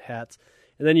elaborate hats.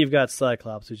 And then you've got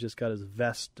Cyclops, who's just got his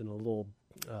vest and a little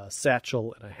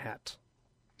satchel and a hat.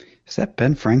 Is that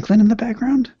Ben Franklin in the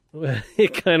background?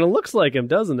 It kind of looks like him,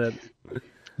 doesn't it?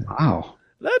 Wow.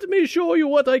 Let me show you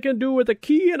what I can do with a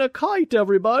key and a kite,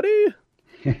 everybody.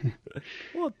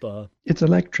 What the? It's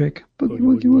electric. Boogie,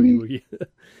 woogie, woogie.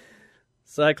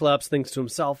 Cyclops thinks to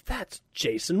himself, that's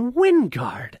Jason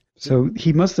Wingard. So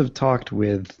he must have talked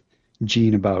with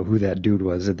Jean about who that dude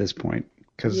was at this point.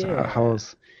 Because how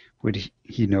else would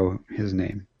he know his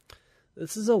name?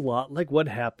 This is a lot like what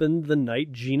happened the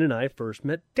night Jean and I first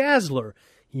met Dazzler.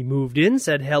 He moved in,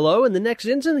 said hello, and the next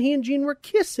instant he and Jean were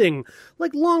kissing,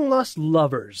 like long-lost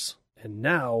lovers. And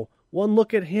now, one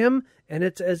look at him, and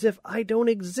it's as if I don't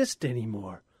exist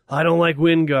anymore. I don't like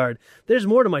Wingard. There's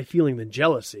more to my feeling than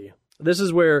jealousy. This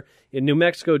is where, in New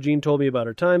Mexico, Jean told me about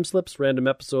her time slips, random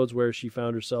episodes where she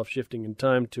found herself shifting in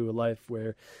time to a life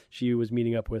where she was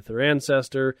meeting up with her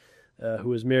ancestor, who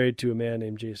was married to a man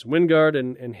named Jason Wingard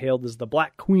and hailed as the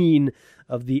Black Queen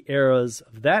of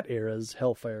that era's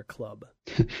Hellfire Club.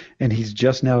 And he's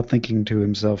just now thinking to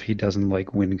himself he doesn't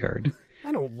like Wingard.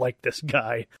 I don't like this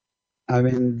guy. I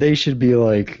mean, they should be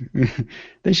on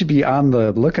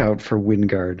the lookout for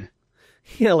Wingard.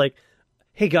 Yeah, like,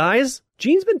 hey guys,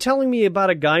 Jean's been telling me about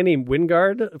a guy named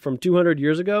Wingard from 200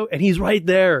 years ago, and he's right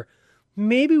there.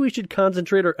 Maybe we should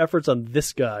concentrate our efforts on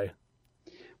this guy.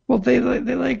 Well,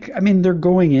 they're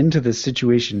going into this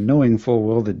situation knowing full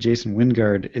well that Jason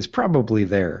Wingard is probably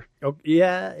there. Oh,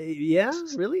 yeah,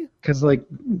 really? Because,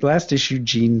 last issue,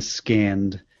 Jean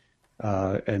scanned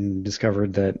and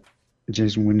discovered that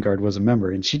Jason Wingard was a member,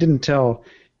 and she didn't tell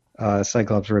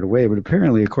Cyclops right away, but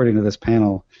apparently, according to this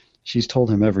panel, she's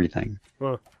told him everything.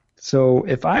 Huh. So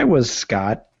if I was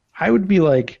Scott, I would be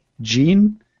like,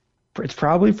 Jean, it's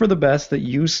probably for the best that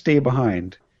you stay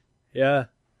behind. Yeah.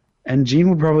 And Jean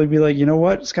would probably be like, you know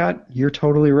what, Scott, you're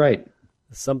totally right.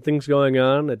 Something's going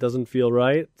on. It doesn't feel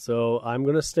right. So I'm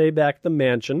going to stay back at the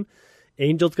mansion.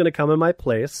 Angel's going to come in my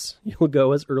place. You'll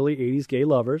go as early 80s gay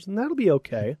lovers, and that'll be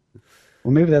okay.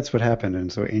 Well, maybe that's what happened.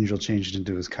 And so Angel changed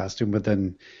into his costume, but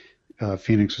then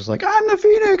Phoenix was like, I'm the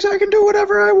Phoenix. I can do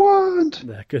whatever I want.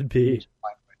 That could be.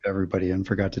 Everybody and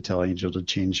forgot to tell Angel to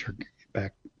change her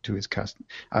back to his costume,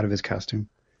 out of his costume.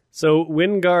 So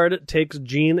Wingard takes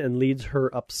Jean and leads her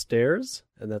upstairs,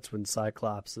 and that's when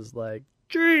Cyclops is like,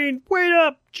 Jean, wait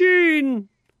up, Jean!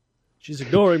 She's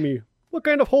ignoring me. What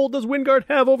kind of hold does Wingard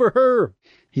have over her?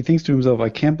 He thinks to himself, I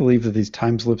can't believe that these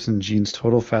time slips and Jean's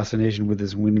total fascination with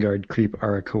this Wingard creep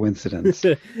are a coincidence.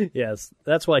 Yes,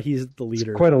 that's why he's the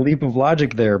leader. It's quite a leap of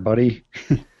logic there, buddy.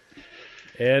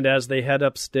 And as they head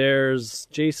upstairs,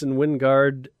 Jason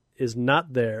Wingard is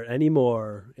not there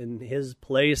anymore. In his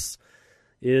place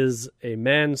is a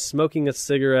man smoking a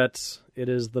cigarette. It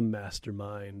is the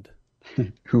Mastermind.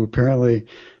 Who apparently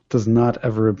does not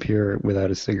ever appear without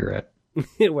a cigarette.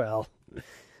 Well,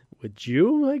 would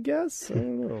you, I guess? I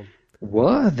don't know.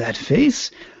 What? That face?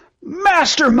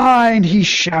 Mastermind! He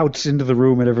shouts into the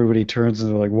room and everybody turns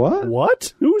and they're like, what?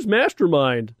 What? Who's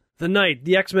Mastermind? The night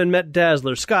the X-Men met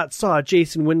Dazzler, Scott saw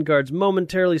Jason Wingard's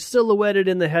momentarily silhouetted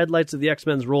in the headlights of the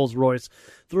X-Men's Rolls-Royce,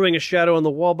 throwing a shadow on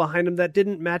the wall behind him that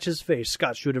didn't match his face.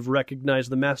 Scott should have recognized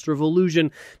the Master of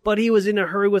Illusion, but he was in a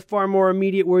hurry with far more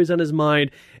immediate worries on his mind,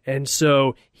 and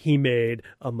so he made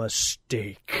a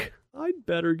mistake. I'd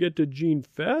better get to Jean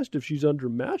fast if she's under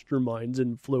Mastermind's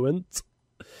influence.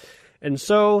 And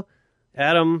so,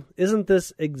 Adam, isn't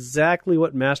this exactly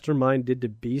what Mastermind did to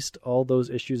Beast all those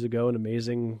issues ago in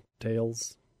Amazing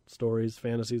Tales, Stories,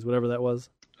 Fantasies, whatever that was?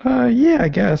 Yeah, I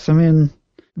guess. I mean,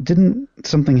 didn't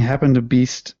something happen to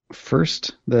Beast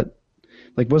first that,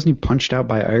 like, wasn't he punched out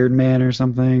by Iron Man or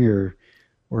something, or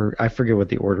I forget what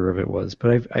the order of it was,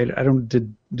 but I don't,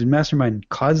 did Mastermind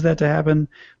cause that to happen,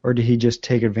 or did he just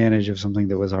take advantage of something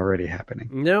that was already happening?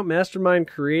 No, Mastermind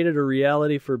created a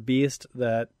reality for Beast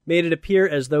that made it appear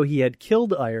as though he had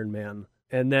killed Iron Man.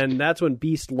 And then that's when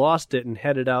Beast lost it and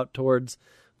headed out towards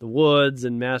the woods,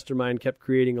 and Mastermind kept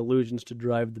creating illusions to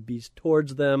drive the Beast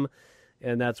towards them.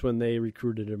 And that's when they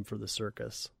recruited him for the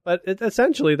circus. But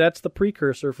essentially, that's the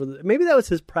precursor for maybe that was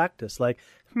his practice. Like,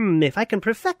 if I can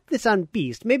perfect this on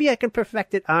Beast, maybe I can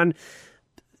perfect it on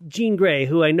Jean Grey,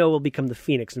 who I know will become the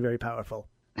Phoenix and very powerful.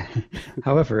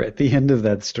 However, at the end of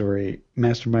that story,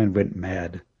 Mastermind went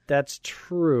mad. That's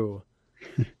true.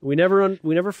 We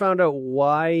never found out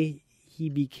why he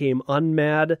became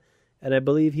unmad, and I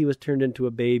believe he was turned into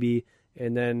a baby,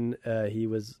 and then he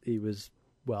was.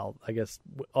 Well, I guess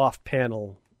off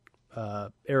panel,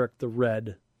 Eric the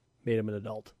Red made him an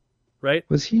adult, right?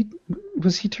 Was he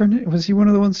one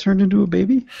of the ones turned into a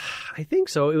baby? I think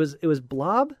so. It was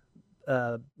Blob,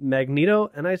 Magneto,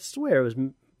 and I swear it was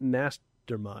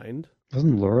Mastermind.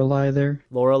 Wasn't Lorelei there?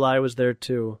 Lorelei was there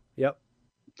too. Yep.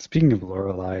 Speaking of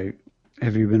Lorelei,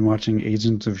 have you been watching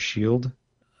Agents of S.H.I.E.L.D.?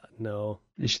 No.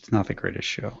 It's not the greatest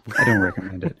show. I don't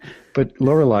recommend it. But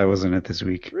Lorelei was in it this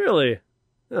week. Really?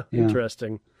 Oh, Yeah.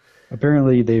 Interesting.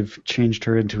 Apparently they've changed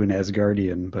her into an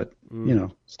Asgardian, but,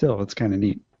 still, it's kind of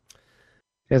neat.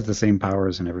 It has the same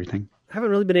powers and everything. I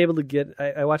haven't really been able to get...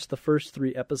 I watched the first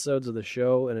 3 episodes of the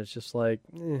show, and it's just like...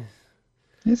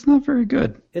 It's not very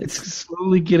good. It's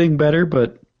slowly getting better,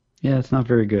 but, yeah, it's not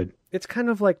very good. It's kind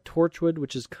of like Torchwood,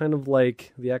 which is kind of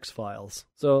like the X-Files.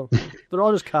 So they're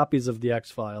all just copies of the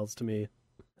X-Files to me.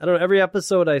 I don't know, every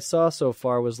episode I saw so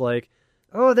far was like,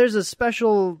 oh, there's a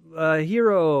special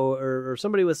hero or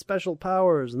somebody with special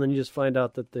powers, and then you just find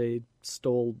out that they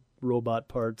stole robot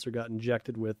parts or got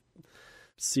injected with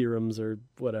serums or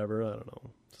whatever. I don't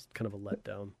know. It's kind of a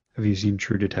letdown. Have you seen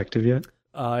True Detective yet?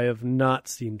 I have not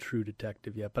seen True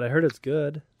Detective yet, but I heard it's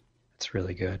good. It's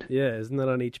really good. Yeah, isn't that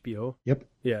on HBO? Yep.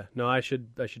 Yeah, no, I should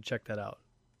check that out.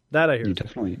 That I hear. You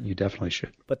definitely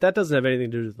should. But that doesn't have anything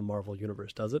to do with the Marvel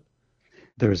Universe, does it?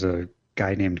 There's a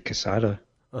guy named Quesada.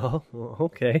 Oh, well,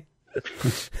 okay.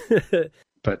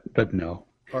 But no.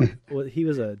 Well,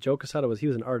 Joe Quesada he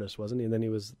was an artist, wasn't he? And then he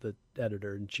was the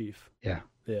editor-in-chief. Yeah.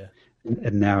 Yeah.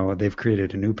 And now they've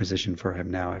created a new position for him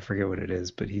now. I forget what it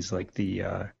is, but he's like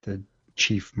the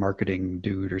chief marketing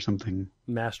dude or something.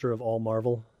 Master of all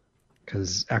Marvel.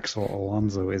 Because Axel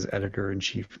Alonso is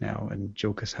editor-in-chief now, and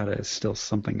Joe Quesada is still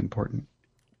something important.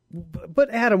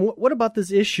 But Adam, what about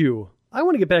this issue? I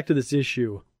want to get back to this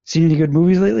issue. Seen any good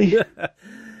movies lately?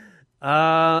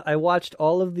 I watched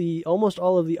almost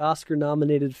all of the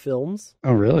Oscar-nominated films.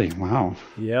 Oh, really? Wow.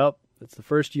 Yep. It's the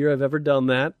first year I've ever done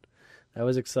that. That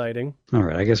was exciting. All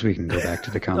right, I guess we can go back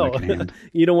to the comic in hand.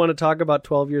 You don't want to talk about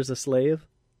 12 Years a Slave?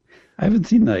 I haven't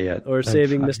seen that yet. Or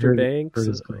Saving Mr. Banks? Heard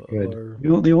it's quite good.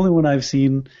 The only one I've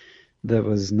seen that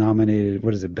was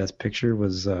nominated, Best Picture,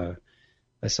 was I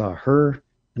saw Her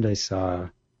and I saw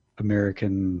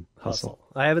American Hustle.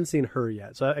 I haven't seen Her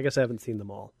yet, so I guess I haven't seen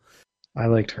them all. I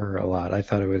liked Her a lot. I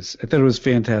thought it was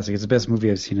fantastic. It's the best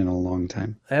movie I've seen in a long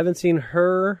time. I haven't seen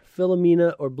Her,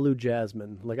 Philomena, or Blue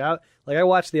Jasmine. I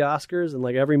watched the Oscars, and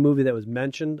like every movie that was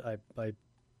mentioned, I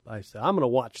said I'm going to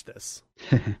watch this,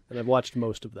 and I've watched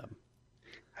most of them.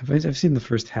 I've seen the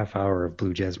first half hour of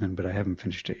Blue Jasmine, but I haven't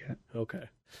finished it yet. Okay.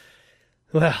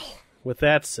 Well, with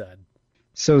that said.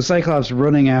 So Cyclops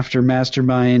running after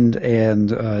Mastermind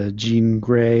and Jean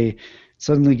Grey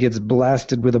suddenly gets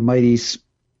blasted with a mighty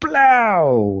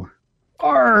splow.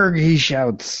 Arg, he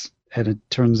shouts. And it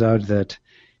turns out that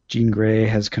Jean Grey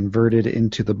has converted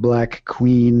into the Black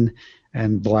Queen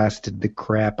and blasted the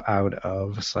crap out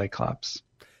of Cyclops.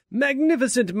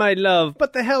 Magnificent, my love,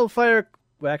 but the Hellfire...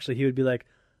 Well, actually, he would be like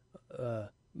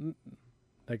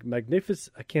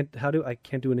magnificent. I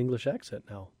can't do an English accent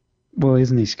now. Well,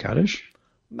 isn't he Scottish?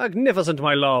 Magnificent,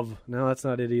 my love. No, that's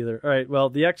not it either. All right, well,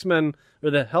 the X-Men,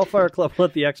 or the Hellfire Club,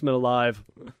 want the X-Men alive.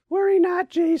 Worry not,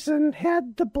 Jason.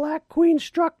 Had the Black Queen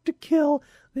struck to kill,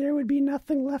 there would be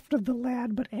nothing left of the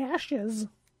lad but ashes.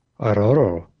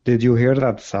 Aurora, did you hear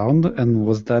that sound? And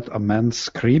was that a man's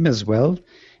scream as well?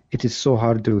 It is so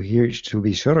hard to hear, to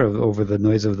be sure of, over the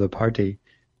noise of the party.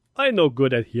 I'm no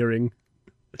good at hearing.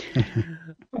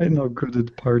 I'm no good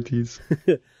at parties.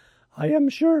 I am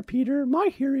sure, Peter, my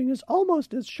hearing is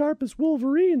almost as sharp as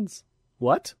Wolverine's.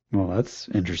 What? Well, that's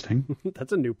interesting.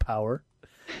 That's a new power.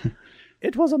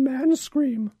 It was a man's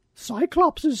scream,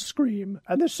 Cyclops' scream,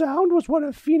 and the sound was one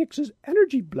of Phoenix's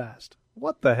energy blast.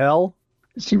 What the hell?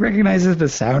 She recognizes the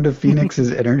sound of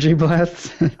Phoenix's energy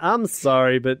blasts. I'm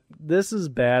sorry, but this is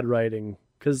bad writing,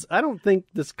 because I don't think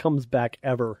this comes back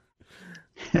ever.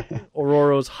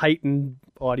 Ororo's heightened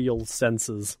audio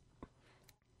senses.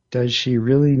 Does she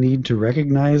really need to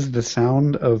recognize the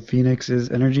sound of Phoenix's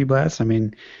energy blasts? I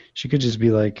mean, she could just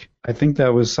be like, I think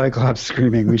that was Cyclops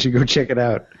screaming. We should go check it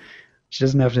out. She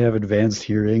doesn't have to have advanced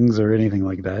hearings or anything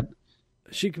like that.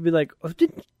 She could be like, oh,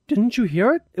 didn't you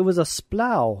hear it? It was a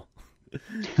splow.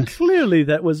 Clearly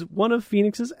that was one of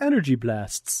Phoenix's energy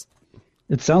blasts.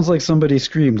 It sounds like somebody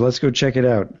screamed. Let's go check it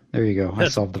out. There you go. I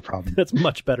solved the problem. That's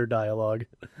much better dialogue.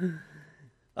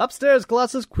 Upstairs,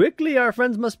 Colossus, quickly, our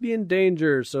friends must be in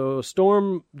danger. So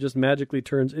Storm just magically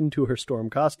turns into her Storm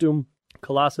costume.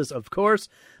 Colossus, of course,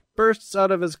 bursts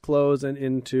out of his clothes and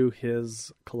into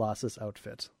his Colossus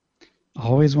outfit.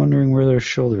 Always wondering where their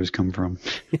shoulders come from.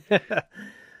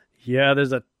 Yeah,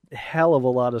 there's a hell of a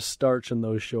lot of starch in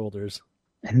those shoulders.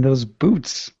 And those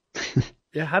boots.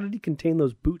 Yeah, how did he contain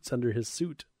those boots under his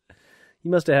suit? He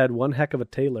must have had one heck of a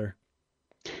tailor.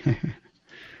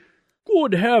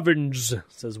 Good heavens,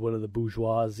 says one of the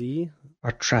bourgeoisie.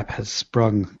 Our trap has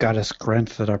sprung. Goddess, grant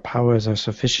that our powers are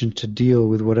sufficient to deal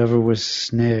with whatever was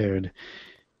snared.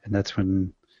 And that's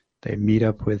when they meet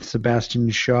up with Sebastian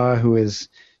Shaw, who has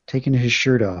taken his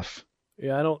shirt off.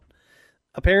 Yeah,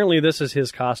 apparently this is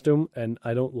his costume, and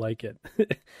I don't like it.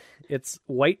 It's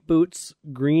white boots,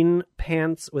 green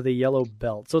pants with a yellow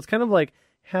belt. So it's kind of like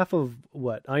half of,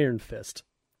 Iron Fist.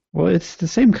 Well, it's the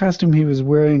same costume he was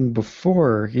wearing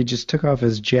before. He just took off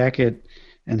his jacket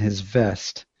and his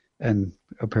vest, and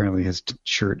apparently his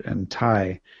shirt and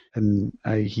tie, and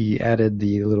he added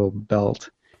the little belt.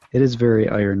 It is very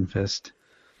Iron Fist.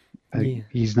 Yeah.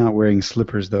 He's not wearing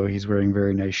slippers, though. He's wearing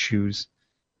very nice shoes.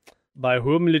 By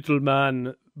whom, little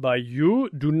man? By you?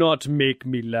 Do not make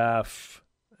me laugh,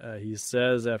 he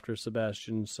says after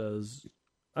Sebastian says,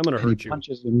 I'm going to hurt He you.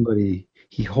 punches him, but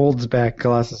he holds back.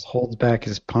 Colossus holds back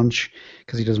his punch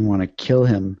because he doesn't want to kill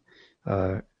him,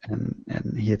 and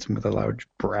he hits him with a loud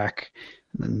brack.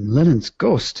 And then Lennon's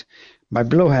ghost. My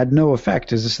blow had no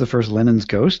effect. Is this the first Lennon's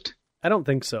ghost? I don't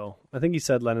think so. I think he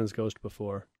said Lennon's ghost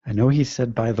before. I know he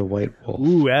said by the White Wolf.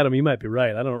 Ooh, Adam, you might be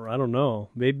right. I don't know.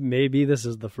 Maybe this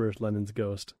is the first Lennon's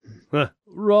ghost.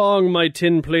 Wrong, my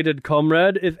tin-plated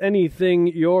comrade. If anything,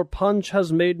 your punch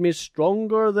has made me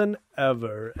stronger than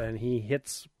ever. And he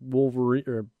hits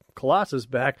Colossus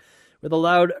back with a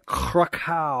loud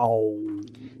krakow.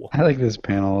 I like this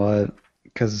panel a lot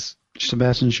because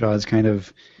Sebastian Shaw is kind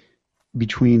of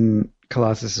between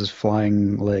Colossus's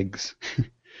flying legs.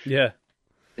 Yeah.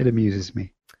 It amuses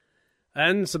me.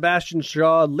 And Sebastian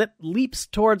Shaw leaps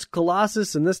towards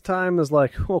Colossus, and this time is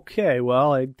like, okay,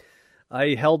 well,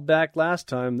 I held back last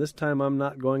time. This time I'm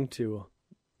not going to.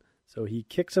 So he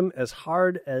kicks him as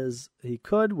hard as he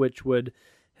could, which would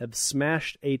have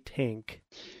smashed a tank.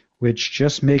 Which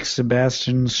just makes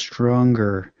Sebastian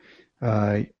stronger.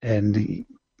 And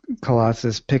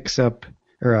Sebastian picks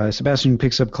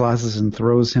up Colossus and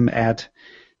throws him at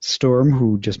Storm,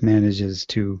 who just manages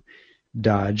to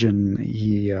dodge, and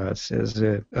he says,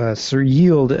 Sir,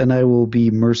 yield and I will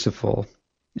be merciful.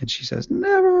 And she says,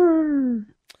 never.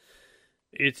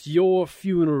 It's your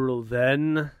funeral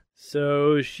then.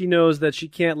 So she knows that she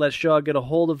can't let Shaw get a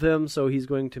hold of him, so he's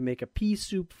going to make a pea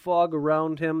soup fog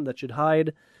around him that should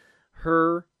hide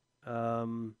her.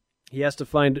 She has to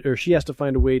find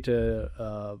a way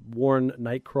to warn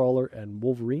Nightcrawler and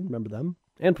Wolverine, remember them,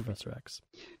 and Professor X.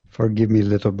 Forgive me,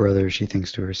 little brother, she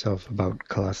thinks to herself about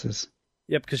Colossus.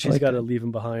 Yep, because she's got to leave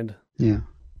him behind. Yeah.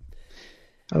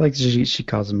 I like she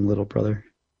calls him little brother.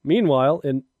 Meanwhile,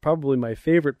 in probably my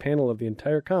favorite panel of the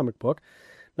entire comic book,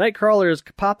 Nightcrawler is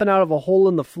popping out of a hole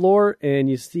in the floor, and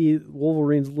you see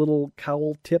Wolverine's little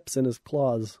cowl tips in his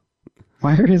claws.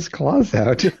 Why are his claws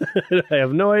out? I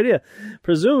have no idea.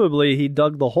 Presumably, he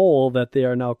dug the hole that they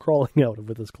are now crawling out of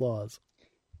with his claws.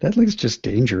 That looks just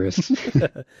dangerous.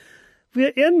 We're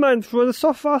in, man.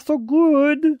 So far, so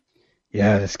good.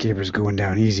 Yeah, this caper's going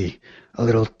down easy. A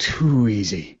little too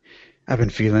easy. I've been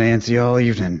feeling antsy all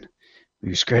evening. Will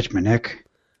you scratch my neck?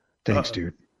 Thanks,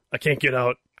 dude. I can't get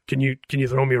out. Can you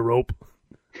throw me a rope?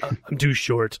 I'm too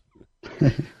short.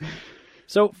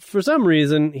 So, for some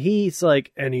reason, he's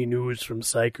like, any news from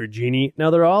Psyche or Genie? Now,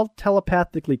 they're all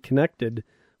telepathically connected.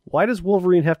 Why does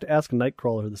Wolverine have to ask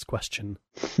Nightcrawler this question?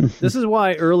 This is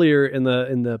why earlier in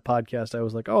the podcast I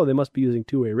was like, oh, they must be using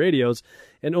two-way radios,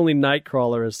 and only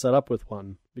Nightcrawler is set up with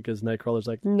one, because Nightcrawler's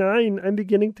like, 9, I'm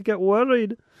beginning to get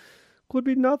worried. Could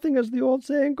be nothing, as the old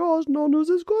saying goes, no news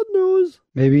is good news.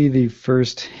 Maybe the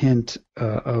first hint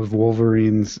of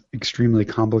Wolverine's extremely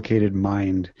complicated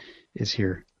mind is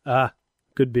here. Ah,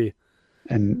 could be.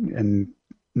 and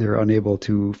they're unable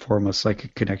to form a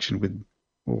psychic connection with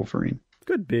Wolverine.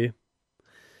 Could be.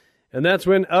 And that's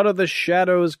when out of the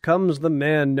shadows comes the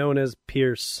man known as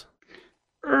Pierce.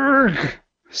 Urgh,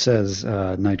 says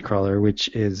Nightcrawler, which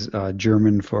is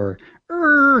German for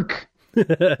Urgh.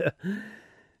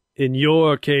 In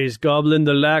your case, Goblin,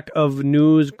 the lack of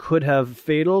news could have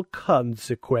fatal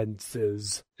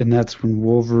consequences. And that's when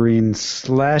Wolverine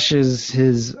slashes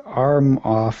his arm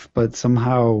off, but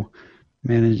somehow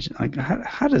managed... Like,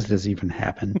 how does this even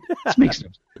happen? This makes no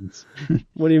sense.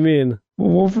 What do you mean?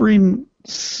 Wolverine,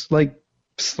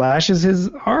 slashes his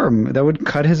arm. That would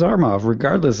cut his arm off,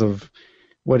 regardless of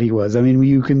what he was. I mean,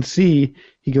 you can see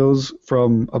he goes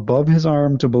from above his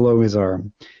arm to below his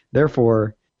arm.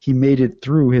 Therefore, he made it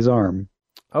through his arm.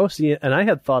 Oh, see, and I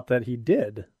had thought that he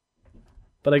did.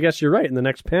 But I guess you're right. In the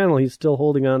next panel, he's still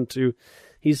holding on to...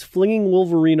 He's flinging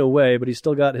Wolverine away, but he's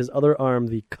still got his other arm,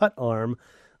 the cut arm,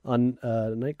 on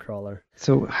Nightcrawler.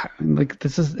 So,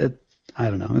 this is... I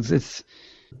don't know. It's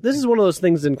This is one of those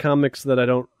things in comics that I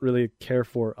don't really care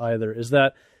for either, is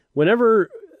that whenever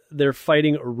they're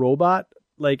fighting a robot,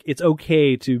 it's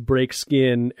okay to break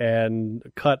skin and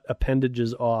cut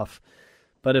appendages off.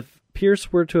 But if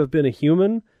Pierce were to have been a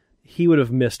human, he would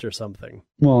have missed or something.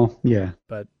 Well, yeah.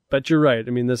 But you're right.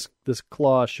 I mean, this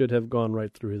claw should have gone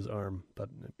right through his arm. But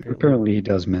apparently he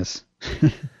does miss.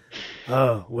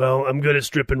 Oh, well, I'm good at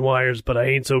stripping wires, but I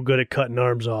ain't so good at cutting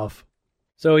arms off.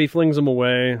 So he flings him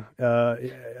away.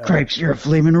 Cripes, you're a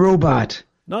flaming robot.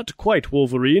 Not quite,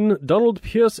 Wolverine. Donald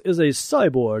Pierce is a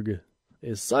cyborg.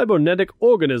 A cybernetic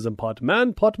organism, part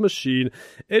man, part machine.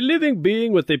 A living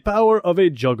being with the power of a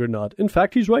juggernaut. In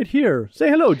fact, he's right here. Say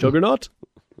hello, Juggernaut.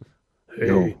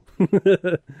 Hey.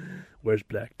 Where's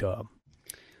Black Tom?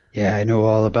 Yeah, I know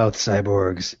all about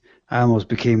cyborgs. I almost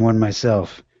became one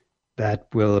myself. That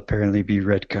will apparently be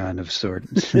retcon of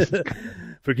sorts.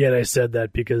 Forget I said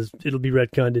that because it'll be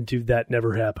retconned into that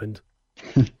never happened.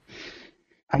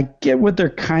 I get what they're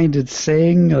kind of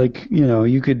saying.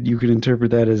 You could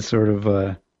interpret that as sort of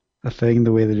a thing,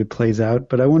 the way that it plays out.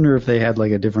 But I wonder if they had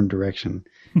a different direction.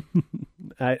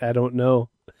 I don't know.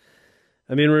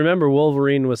 I mean, remember,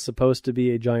 Wolverine was supposed to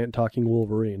be a giant talking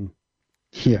Wolverine.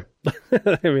 Yeah.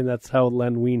 I mean, that's how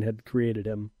Len Wein had created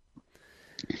him.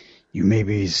 You may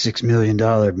be $6 million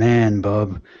man,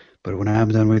 Bub, but when I'm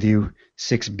done with you,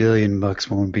 $6 billion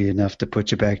won't be enough to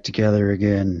put you back together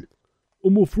again.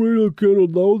 I'm afraid I can't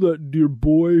allow that, dear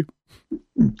boy.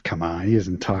 Come on, he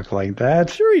doesn't talk like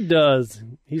that. Sure he does.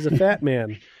 He's a fat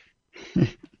man.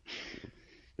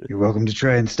 You're welcome to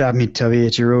try and stop me, Tubby,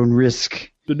 at your own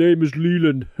risk. The name is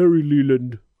Leland, Harry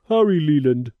Leland. Harry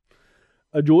Leland.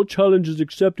 And your challenge is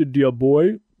accepted, dear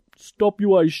boy. Stop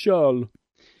you I shall.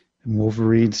 And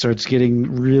Wolverine starts getting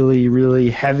really, really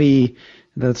heavy.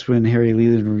 That's when Harry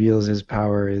Leland reveals his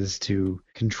power is to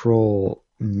control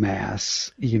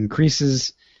mass. He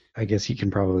increases, I guess he can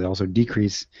probably also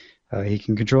decrease. He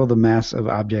can control the mass of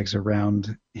objects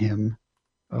around him,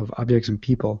 of objects and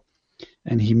people.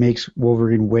 And he makes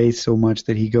Wolverine weigh so much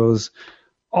that he goes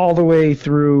all the way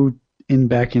through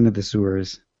back into the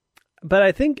sewers. But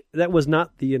I think that was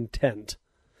not the intent.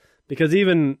 Because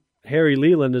even Harry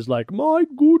Leland is like, my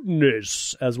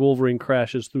goodness, as Wolverine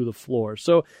crashes through the floor.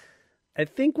 So I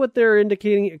think what they're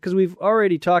indicating, because we've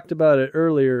already talked about it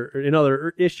earlier in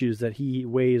other issues, that he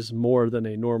weighs more than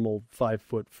a normal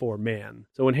 5'4" man.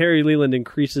 So when Harry Leland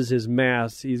increases his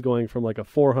mass, he's going from a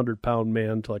 400-pound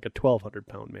man to a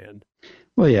 1,200-pound man.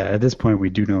 Well, yeah, at this point we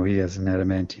do know he has an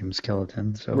adamantium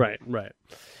skeleton. So. Right.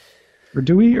 Or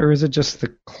do we? Or is it just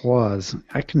the claws?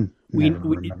 I can never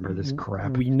remember this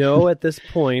crap. We know at this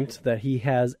point that he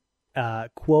has,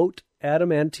 quote,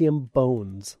 adamantium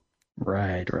bones.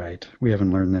 Right. We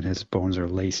haven't learned that his bones are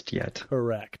laced yet.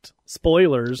 Correct.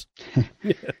 Spoilers.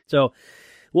 So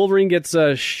Wolverine gets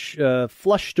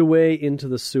flushed away into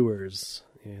the sewers,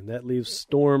 and that leaves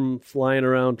Storm flying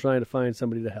around trying to find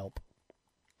somebody to help.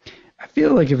 I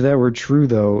feel like if that were true,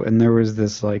 though, and there was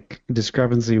this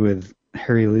discrepancy with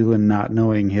Harry Leland not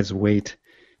knowing his weight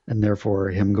and therefore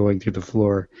him going through the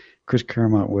floor, Chris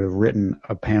Claremont would have written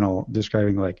a panel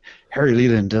describing Harry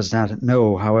Leland does not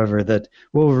know, however, that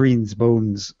Wolverine's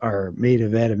bones are made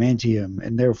of adamantium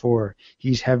and therefore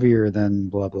he's heavier than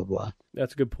blah, blah, blah.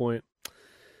 That's a good point.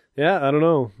 Yeah, I don't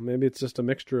know. Maybe it's just a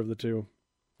mixture of the two.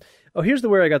 Oh, here's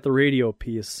where I got the radio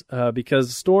piece,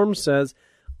 because Storm says,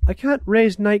 I can't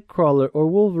raise Nightcrawler or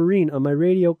Wolverine on my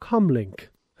radio comlink.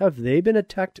 Have they been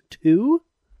attacked too?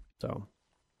 So,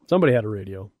 somebody had a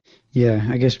radio. Yeah,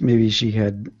 I guess maybe she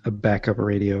had a backup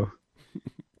radio.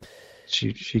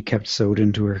 she kept sewed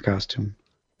into her costume.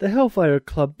 The Hellfire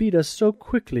Club beat us so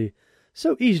quickly.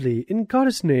 So easily, in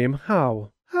God's name,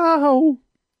 how? How?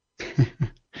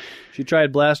 She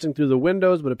tried blasting through the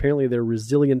windows, but apparently they're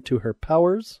resilient to her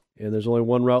powers. And there's only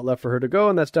one route left for her to go,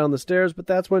 and that's down the stairs. But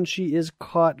that's when she is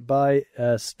caught by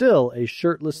still a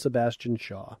shirtless Sebastian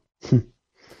Shaw.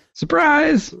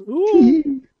 Surprise!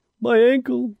 Ooh, my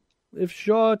ankle. If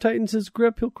Shaw tightens his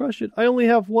grip, he'll crush it. I only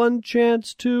have one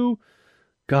chance to...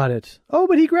 Got it. Oh,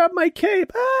 but he grabbed my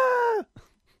cape. Ah!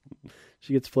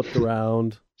 She gets flipped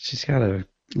around. She's got to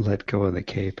let go of the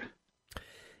cape.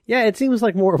 Yeah, it seems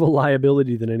like more of a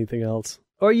liability than anything else.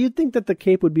 Or you'd think that the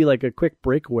cape would be like a quick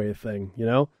breakaway thing, you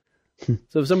know?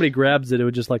 So if somebody grabs it, it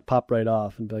would just like pop right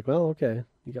off and be like, well, okay,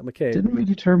 you got my cape. Didn't we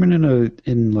determine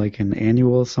in like an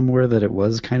annual somewhere that it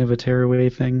was kind of a tearaway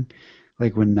thing?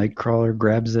 Like when Nightcrawler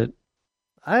grabs it?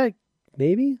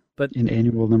 Maybe, but... In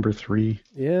annual number 3.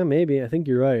 Yeah, maybe. I think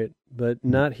you're right. But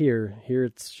not here.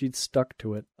 Here she's stuck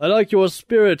to it. I like your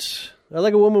spirit. I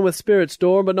like a woman with spirit,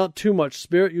 Storm, but not too much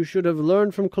spirit. You should have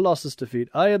learned from Colossus' defeat.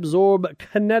 I absorb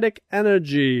kinetic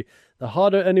energy. The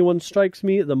harder anyone strikes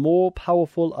me, the more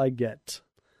powerful I get.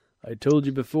 I told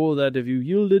you before that if you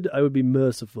yielded, I would be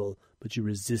merciful, but you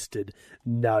resisted.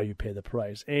 Now you pay the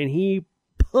price. And he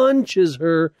punches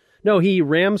her. No, he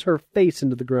rams her face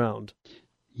into the ground.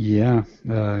 Yeah,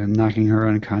 knocking her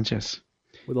unconscious.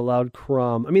 With a loud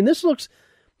crom. I mean, this looks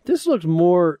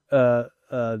more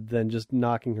than just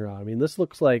knocking her out. I mean, this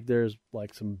looks like there's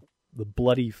like the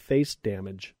bloody face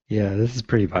damage. Yeah, this is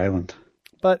pretty violent.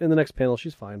 But in the next panel,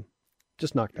 she's fine.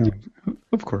 Just knocked out.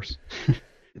 Of course.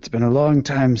 It's been a long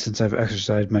time since I've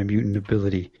exercised my mutant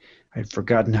ability. I'd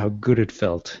forgotten how good it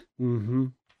felt. Mm-hmm.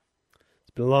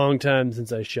 It's been a long time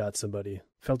since I shot somebody.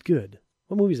 Felt good.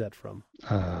 What movie is that from?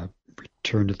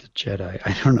 Return of the Jedi.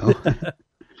 I don't know.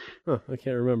 Huh, I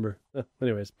can't remember.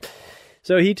 Anyways.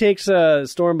 So he takes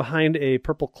Storm behind a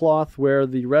purple cloth where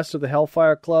the rest of the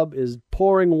Hellfire Club is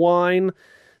pouring wine.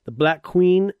 The Black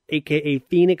Queen, a.k.a.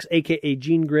 Phoenix, a.k.a.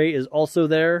 Jean Grey, is also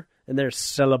there, and they're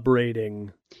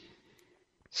celebrating.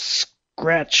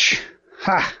 Scratch!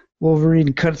 Ha!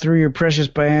 Wolverine cut through your precious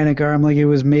bionic arm like it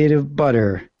was made of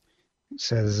butter,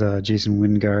 says Jason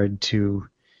Wingard to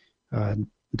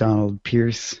Donald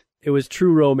Pierce. It was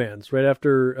True Romance, right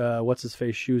after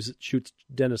what's-his-face shoots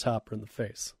Dennis Hopper in the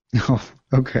face. Oh,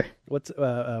 okay. What's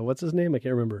his name? I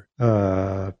can't remember.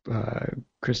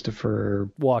 Christopher...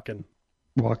 Walken.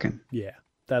 Yeah,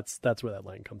 that's where that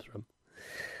line comes from.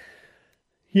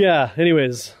 Yeah,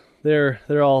 anyways, they're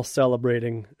all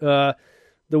celebrating. The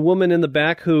woman in the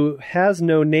back who has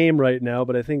no name right now,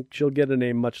 but I think she'll get a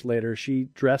name much later, she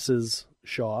dresses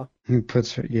Shaw. He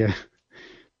puts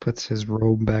his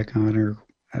robe back on her.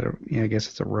 I guess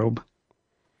it's a robe.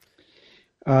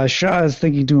 Shaw is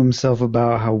thinking to himself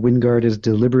about how Wingard is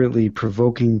deliberately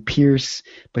provoking Pierce,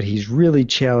 but he's really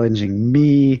challenging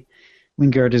me.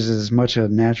 Wingard is as much a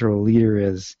natural leader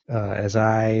as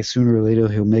I. Sooner or later,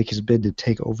 he'll make his bid to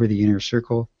take over the inner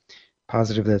circle.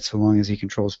 Positive that so long as he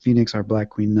controls Phoenix, our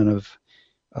Black Queen, none of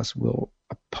us will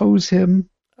oppose him.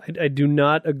 I do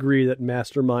not agree that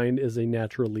Mastermind is a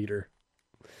natural leader.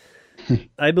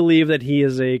 I believe that he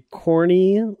is a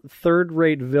corny,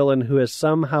 third-rate villain who has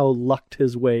somehow lucked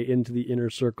his way into the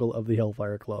inner circle of the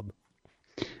Hellfire Club.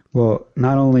 Well,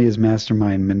 not only is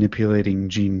Mastermind manipulating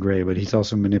Jean Grey, but he's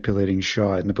also manipulating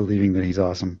Shaw into believing that he's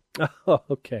awesome. Oh,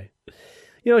 okay.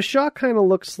 You know, Shaw kind of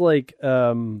looks like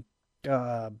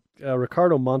Ricardo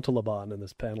Montalban in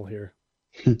this panel here.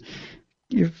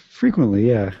 Frequently,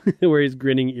 yeah. Where he's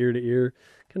grinning ear to ear.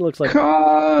 Kind of looks like...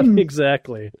 Khan!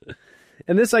 Exactly.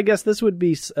 And this, I guess, this would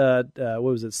be, what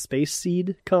was it, Space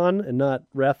Seed Khan, and not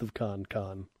Wrath of Khan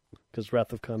Khan, because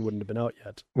Wrath of Khan wouldn't have been out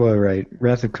yet. Well, right,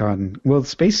 Wrath of Khan. Well,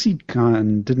 Space Seed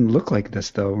Khan didn't look like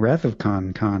this, though. Wrath of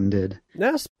Khan did.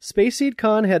 Now, Space Seed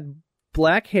Khan had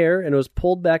black hair, and it was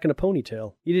pulled back in a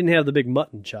ponytail. He didn't have the big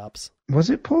mutton chops.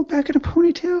 Was it pulled back in a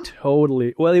ponytail?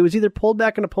 Totally. Well, it was either pulled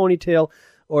back in a ponytail,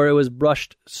 or it was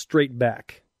brushed straight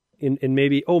back. And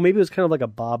maybe it was kind of like a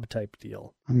bob type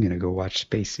deal. I'm going to go watch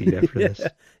Space Seed after this.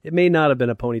 It may not have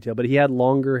been a ponytail, but he had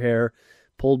longer hair,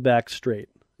 pulled back straight,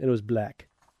 and it was black.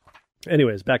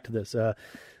 Anyways, back to this.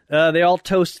 They all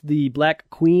toast the Black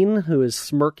Queen, who is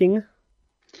smirking.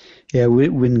 Yeah,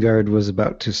 Wingard was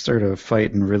about to start a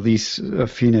fight and release a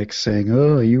Phoenix saying,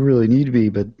 oh, you really need me,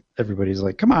 but everybody's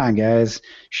like, come on, guys,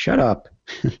 shut up.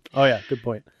 Oh, yeah, good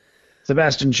point.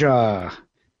 Sebastian Shaw.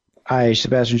 I,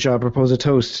 Sebastian Shaw, propose a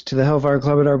toast to the Hellfire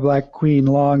Club and our Black Queen.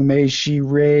 Long may she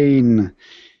reign.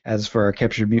 As for our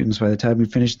captured mutants, by the time we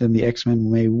finish them, the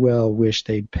X-Men may well wish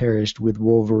they'd perished with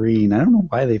Wolverine. I don't know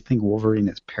why they think Wolverine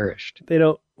has perished. They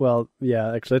don't. Well,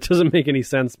 yeah, actually, it doesn't make any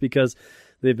sense because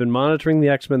They've been monitoring the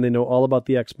X-Men. They know all about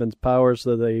the X-Men's powers,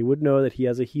 so they would know that he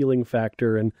has a healing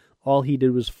factor, and all he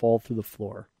did was fall through the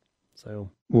floor.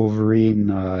 So Wolverine,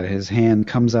 his hand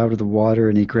comes out of the water,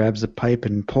 and he grabs a pipe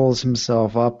and pulls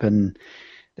himself up, and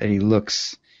then he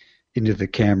looks into the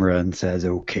camera and says,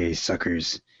 "Okay,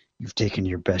 suckers, you've taken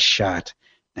your best shot.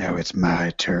 Now it's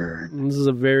my turn." This is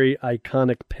a very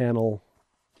iconic panel.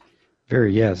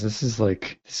 Yes. This is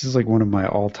like one of my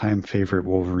all-time favorite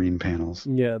Wolverine panels.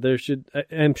 Yeah,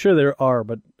 I'm sure there are,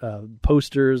 but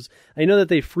posters. I know that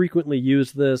they frequently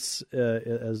use this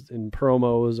as in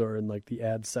promos or in like the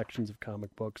ad sections of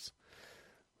comic books.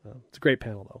 It's a great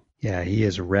panel, though. Yeah, he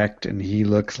is wrecked, and he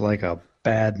looks like a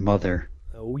bad mother.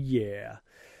 Oh yeah.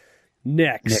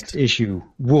 Next issue,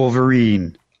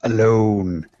 Wolverine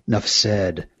alone. Nuff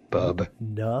said, bub.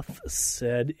 Nuff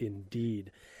said,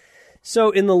 indeed.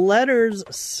 So in the letters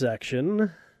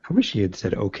section... I wish he had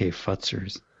said, "Okay,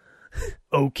 futzers."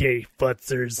 Okay,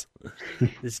 futzers.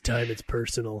 This time it's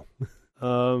personal.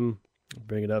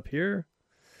 Bring it up here.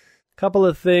 A couple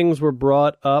of things were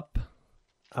brought up.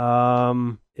 A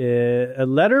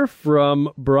letter from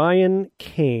Brian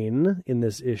Kane in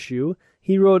this issue.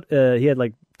 He wrote, he had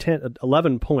like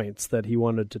 11 points that he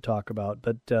wanted to talk about,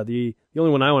 but the only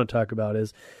one I want to talk about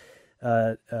is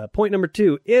point number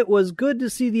 2. It was good to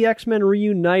see the X-Men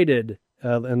reunited,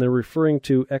 and they're referring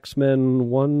to X-Men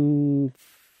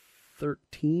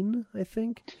 113, I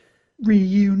think.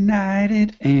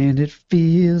 Reunited, and it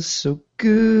feels so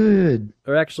good.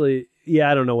 Or actually, yeah,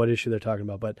 I don't know what issue they're talking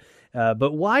about, but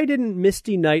why didn't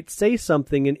Misty Knight say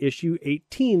something in issue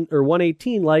 18 or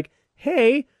 118 like,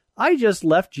 "Hey, I just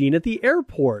left Jean at the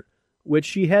airport," which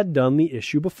she had done the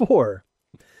issue before?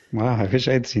 Wow, I wish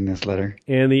I'd seen this letter.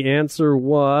 And the answer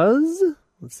was,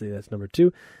 let's see, that's number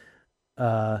 2.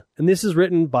 And this is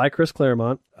written by Chris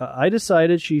Claremont. I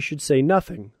decided she should say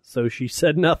nothing, so she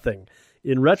said nothing.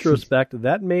 In retrospect,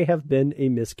 that may have been a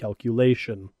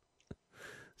miscalculation.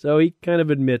 So he kind of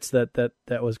admits that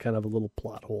was kind of a little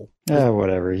plot hole.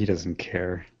 Whatever, he doesn't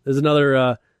care. There's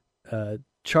another,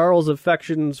 Charles'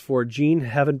 affections for Jean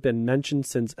haven't been mentioned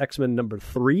since X-Men number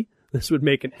 3. This would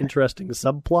make an interesting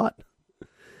subplot.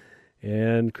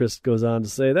 And Chris goes on to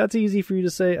say, "That's easy for you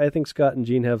to say. I think Scott and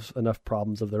Jean have enough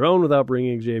problems of their own without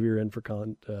bringing Xavier in for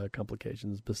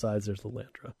complications. Besides, there's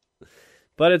Lilandra."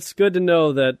 But it's good to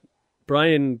know that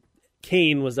Brian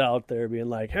Kane was out there being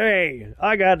like, "Hey,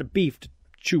 I got a beef to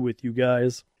chew with you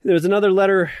guys." There's another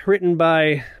letter written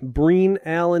by Breen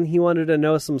Allen. He wanted to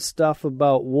know some stuff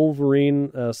about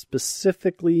Wolverine,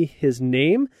 specifically his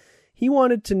name. He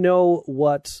wanted to know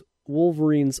what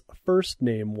Wolverine's first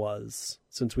name was,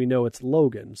 since we know it's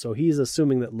Logan. So he's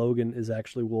assuming that Logan is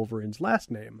actually Wolverine's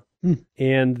last name.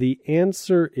 And the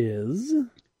answer is...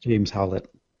 James Howlett.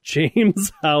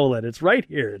 James Howlett. It's right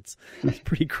here. It's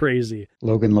pretty crazy.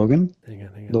 Logan? Hang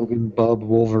on. Logan Bub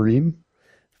Wolverine?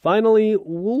 Finally,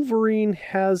 Wolverine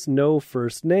has no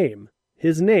first name.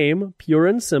 His name, pure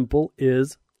and simple,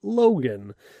 is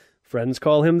Logan. Friends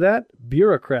call him that.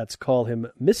 Bureaucrats call him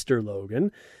Mr.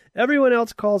 Logan. Everyone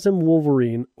else calls him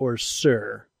Wolverine or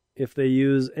Sir. If they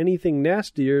use anything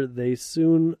nastier, they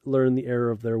soon learn the error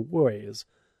of their ways.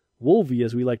 Wolvie,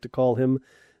 as we like to call him,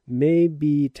 may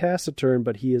be taciturn,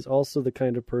 but he is also the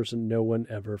kind of person no one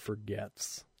ever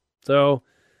forgets. So,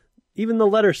 even the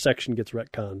letter section gets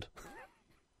retconned.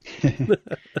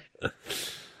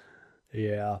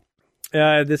 Yeah.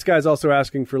 This guy's also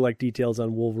asking for like details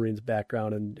on Wolverine's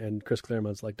background, and Chris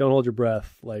Claremont's like, "Don't hold your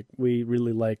breath. Like, we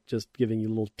really like just giving you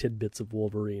little tidbits of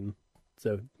Wolverine."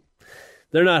 So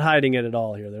they're not hiding it at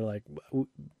all here. They're like,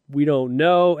 "We don't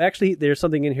know." Actually, there's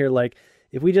something in here like,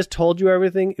 if we just told you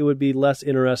everything, it would be less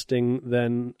interesting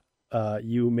than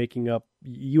you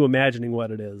imagining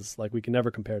what it is. Like, we can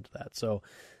never compare it to that. So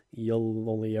you'll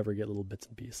only ever get little bits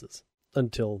and pieces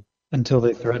until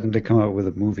they threaten to come out with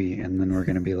a movie, and then we're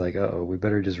going to be like, "Uh-oh, we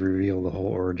better just reveal the whole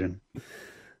origin."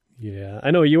 Yeah,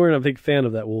 I know you weren't a big fan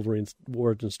of that Wolverine's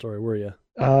origin story, were you?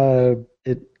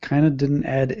 It kind of didn't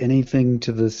add anything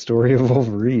to the story of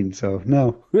Wolverine, so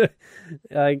no.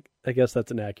 I guess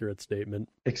that's an accurate statement.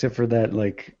 Except for that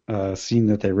scene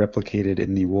that they replicated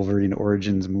in the Wolverine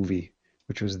Origins movie,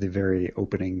 which was the very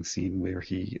opening scene where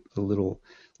the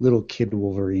little kid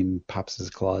Wolverine pops his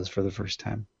claws for the first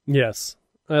time. Yes.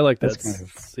 I like that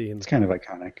scene. It's kind of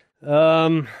iconic.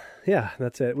 Yeah,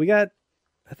 that's it. I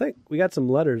think we got some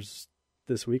letters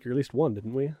this week, or at least one,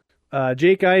 didn't we?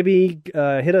 Jake Ivey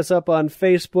hit us up on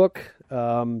Facebook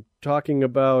talking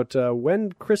about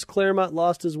when Chris Claremont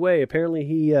lost his way. Apparently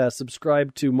he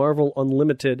subscribed to Marvel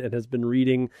Unlimited and has been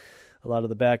reading a lot of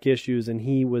the back issues, and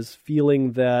he was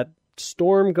feeling that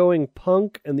Storm going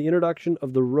punk and the introduction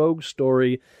of the Rogue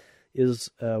story is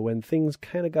when things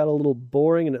kind of got a little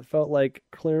boring and it felt like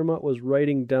Claremont was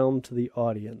writing down to the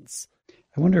audience.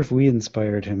 I wonder if we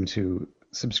inspired him to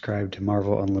subscribe to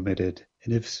Marvel Unlimited,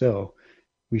 and if so,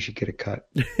 we should get a cut.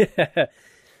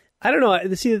 I don't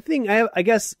know. See, the thing, I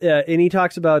guess, and he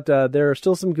talks about there are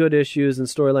still some good issues and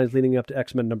storylines leading up to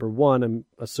X-Men #1. I'm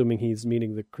assuming he's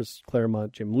meaning the Chris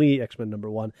Claremont, Jim Lee X-Men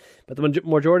 #1. But the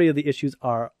majority of the issues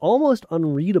are almost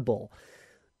unreadable.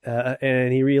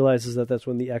 And he realizes that that's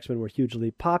when the X-Men were hugely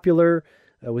popular.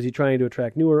 Was he trying to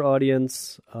attract newer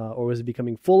audience, or was he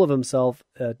becoming full of himself,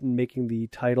 making the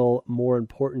title more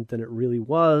important than it really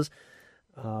was?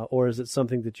 Or is it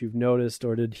something that you've noticed,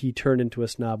 or did he turn into a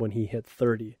snob when he hit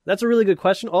 30? That's a really good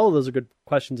question. All of those are good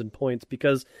questions and points,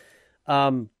 because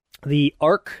the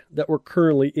arc that we're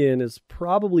currently in is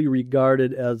probably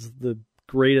regarded as the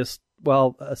greatest,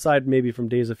 well, aside maybe from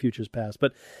Days of Futures Past,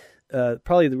 but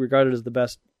probably regarded as the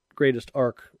best, greatest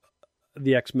arc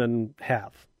the X-Men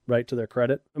have, right, to their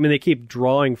credit. I mean, they keep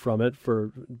drawing from it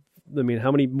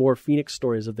how many more Phoenix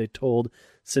stories have they told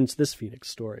since this Phoenix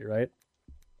story, right?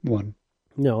 One.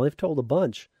 No, they've told a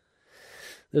bunch.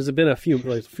 There's been a few,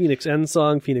 like Phoenix End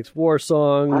Song, Phoenix War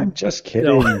Song. I'm just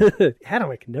kidding. Adam,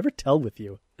 I can never tell with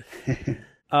you.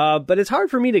 But it's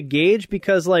hard for me to gauge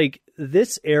because, like,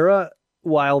 this era,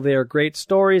 while they're great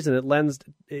stories and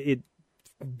it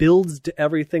builds to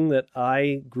everything that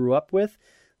I grew up with,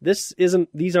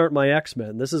 these aren't my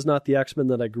X-Men. This is not the X-Men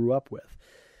that I grew up with.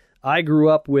 I grew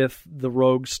up with the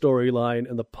Rogue storyline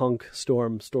and the Punk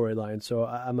Storm storyline, so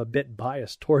I'm a bit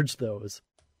biased towards those.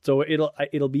 So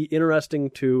it'll be interesting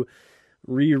to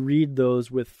reread those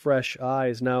with fresh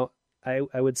eyes. Now, I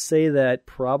would say that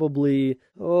probably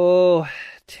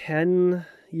 10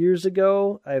 years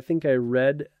ago, I think I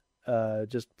read,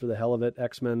 just for the hell of it,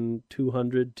 X-Men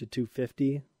 200 to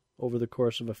 250 over the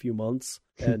course of a few months,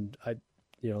 and that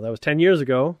was 10 years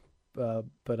ago.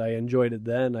 But I enjoyed it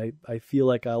then. I feel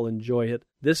like I'll enjoy it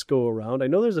this go around. I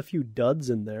know there's a few duds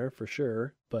in there for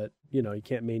sure, but you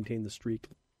can't maintain the streak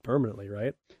permanently,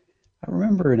 right? I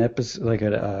remember an episode, like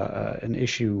an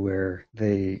issue where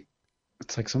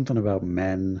it's like something about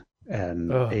men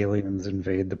and aliens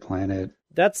invade the planet.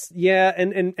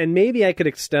 And maybe I could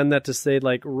extend that to say,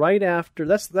 like, right after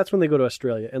that's when they go to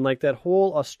Australia, and like that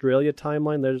whole Australia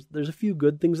timeline, there's a few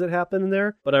good things that happen in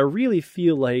there, but I really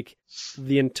feel like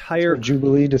the entire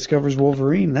Jubilee discovers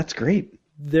Wolverine. That's great.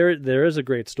 There is a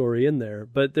great story in there,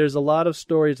 but there's a lot of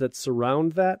stories that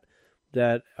surround that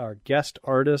are guest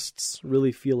artists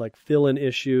really feel like fill-in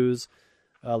issues.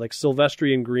 Like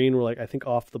Silvestri and Green were, like, I think,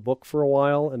 off the book for a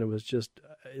while, and it was just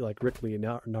like Rick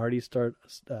Leonardi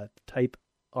type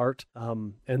art.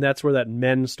 And that's where that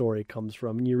Men story comes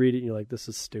from. And you read it and you're like, this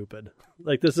is stupid.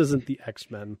 Like, this isn't the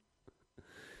X-Men.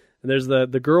 And there's the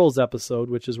girls episode,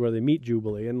 which is where they meet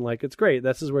Jubilee. And, like, it's great.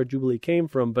 This is where Jubilee came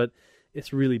from, but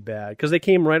it's really bad. Because they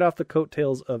came right off the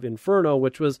coattails of Inferno,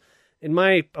 which was, in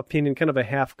my opinion, kind of a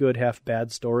half good, half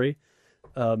bad story.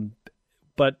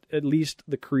 But at least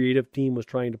the creative team was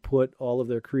trying to put all of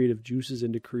their creative juices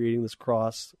into creating this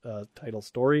cross title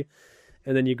story.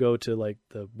 And then you go to, like,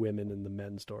 the women and the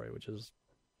men story, which is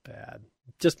bad.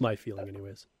 Just my feeling,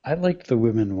 anyways. I liked the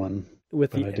women one.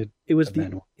 It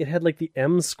had, like, the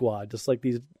M Squad, just like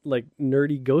these, like,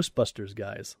 nerdy Ghostbusters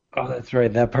guys. Oh, that's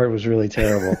right. That part was really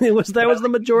terrible. That was the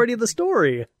majority of the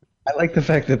story. I like the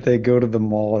fact that they go to the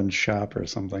mall and shop or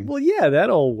something. Well, yeah,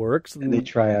 that all works. And they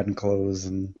try on clothes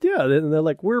and and they're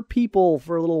like, we're people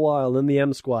for a little while. And then the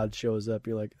M Squad shows up.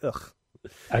 You're like, ugh.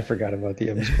 I forgot about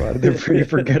the M Squad. They're pretty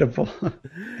forgettable.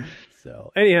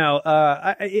 So anyhow,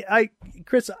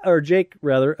 Chris, or Jake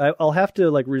rather, I'll have to,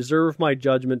 like, reserve my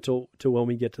judgment to when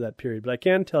we get to that period. But I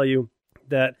can tell you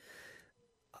that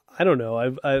I don't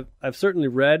know. I've certainly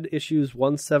read issues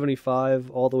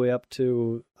 175 all the way up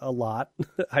to a lot.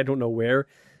 I don't know where,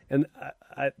 and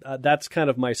that's kind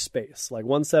of my space. Like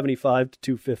 175 to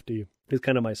 250 is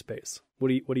kind of my space. What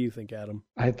do you think, Adam?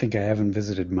 I think I haven't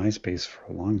visited MySpace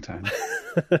for a long time.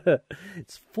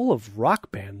 It's full of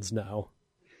rock bands now.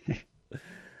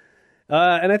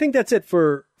 And I think that's it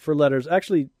for letters.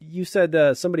 Actually, you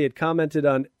said somebody had commented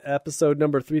on episode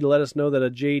number 3 to let us know that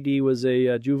a JD was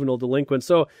a juvenile delinquent.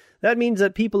 So that means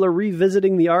that people are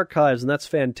revisiting the archives, and that's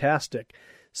fantastic.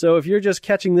 So if you're just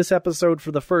catching this episode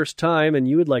for the first time and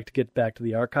you would like to get back to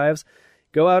the archives,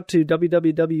 go out to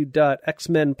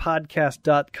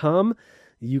www.xmenpodcast.com.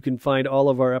 You can find all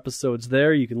of our episodes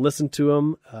there. You can listen to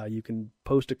them. You can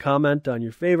post a comment on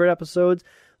your favorite episodes.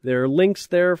 There are links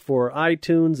there for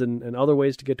iTunes and other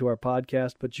ways to get to our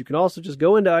podcast, but you can also just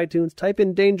go into iTunes, type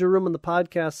in Danger Room in the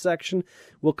podcast section.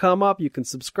 We'll come up. You can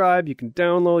subscribe. You can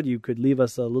download. You could leave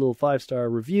us a little 5-star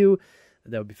review.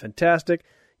 That would be fantastic.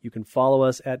 You can follow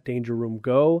us at Danger Room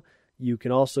Go. You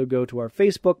can also go to our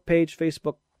Facebook page,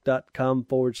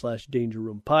 facebook.com/Danger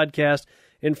Room Podcast.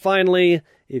 And finally,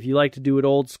 if you like to do it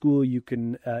old school, you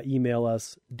can email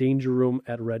us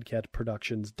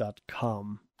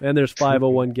dangerroom@redcatproductions.com. And there's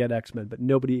 501 Get X-Men, but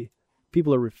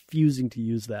people are refusing to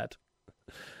use that.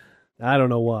 I don't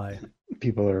know why.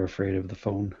 People are afraid of the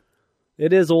phone.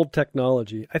 It is old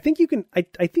technology. I think you can, I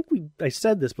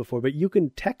said this before, but you can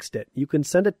text it. You can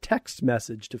send a text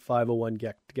message to 501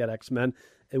 Get X-Men,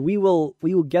 and we will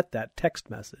get that text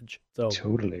message. So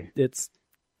totally.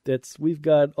 We've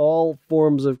got all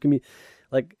forms of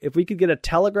like if we could get a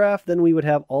telegraph, then we would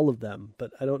have all of them,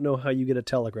 but I don't know how you get a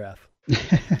telegraph.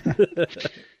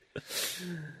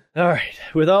 All right.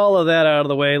 With all of that out of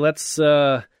the way, let's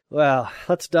dive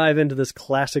into this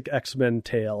classic X-Men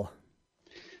tale.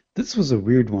 This was a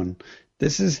weird one.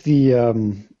 This is the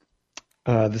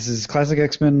this is Classic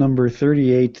X-Men number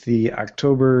 38, the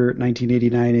October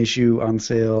 1989 issue, on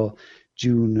sale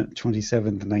June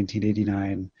 27th,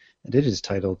 1989, and it is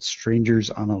titled Strangers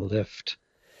on a Lift.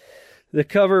 The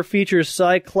cover features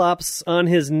Cyclops on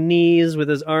his knees with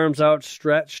his arms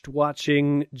outstretched,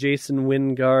 watching Jason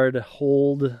Wyngarde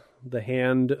hold the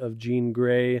hand of Jean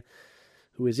Grey,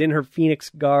 who is in her Phoenix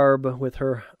garb with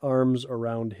her arms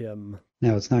around him.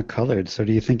 Now, it's not colored, so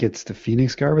do you think it's the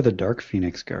Phoenix garb or the Dark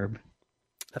Phoenix garb?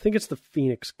 I think it's the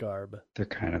Phoenix garb. They're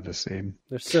kind of the same.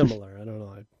 They're similar. I don't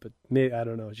know, but maybe I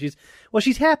don't know. She's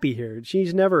happy here.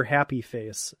 She's never happy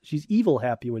face. She's evil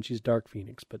happy when she's Dark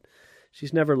Phoenix, but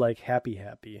she's never like happy.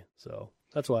 So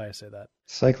that's why I say that.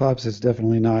 Cyclops is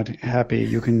definitely not happy.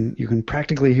 You can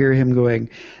practically hear him going,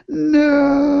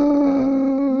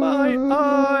 "No, my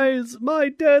eyes, my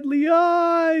deadly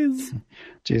eyes."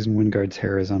 Jason Wyngarde's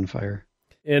hair is on fire.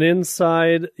 And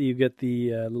inside, you get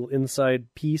the little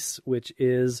inside piece, which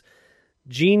is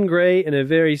Jean Grey in a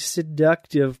very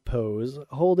seductive pose,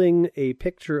 holding a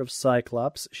picture of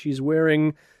Cyclops. She's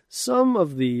wearing some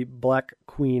of the Black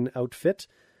Queen outfit,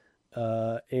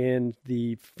 and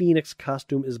the Phoenix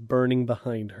costume is burning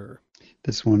behind her.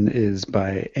 This one is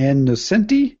by Ann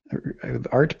Nocenti,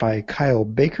 art by Kyle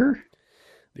Baker.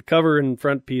 The cover and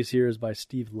front piece here is by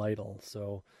Steve Lytle.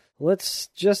 So let's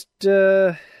just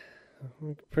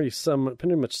pretty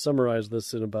much summarize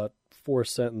this in about 4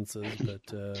 sentences.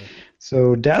 But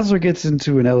so Dazzler gets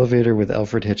into an elevator with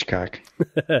Alfred Hitchcock.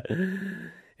 And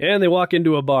they walk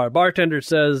into a bar. Bartender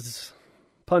says,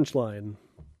 punchline.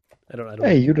 I don't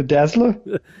Hey, you the Dazzler?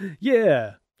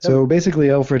 Yeah. So basically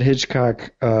Alfred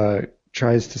Hitchcock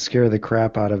tries to scare the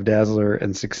crap out of Dazzler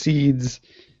and succeeds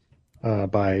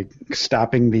by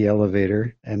stopping the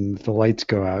elevator, and the lights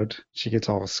go out. She gets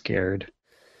all scared.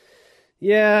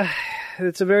 Yeah,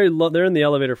 it's they're in the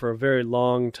elevator for a very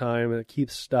long time, and it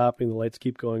keeps stopping. The lights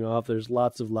keep going off. There's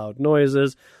lots of loud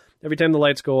noises. Every time the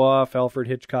lights go off, Alfred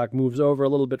Hitchcock moves over a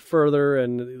little bit further,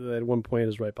 and at one point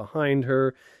is right behind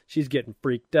her. She's getting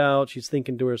freaked out. She's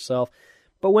thinking to herself.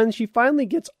 But when she finally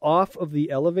gets off of the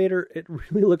elevator, it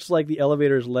really looks like the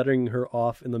elevator is letting her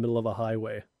off in the middle of a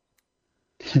highway.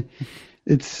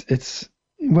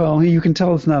 Well, you can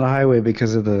tell it's not a highway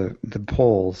because of the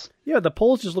poles. Yeah, the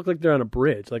poles just look like they're on a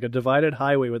bridge, like a divided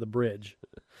highway with a bridge.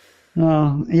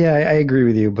 Well, yeah, I agree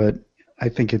with you, but I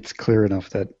think it's clear enough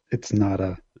that it's not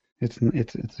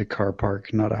it's a car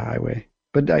park, not a highway.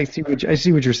 But I see what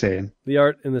you're saying. The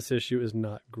art in this issue is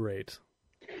not great.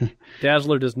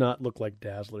 Dazzler does not look like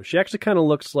Dazzler. She actually kind of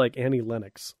looks like Annie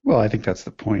Lennox. Well, I think that's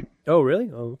the point. Oh, really?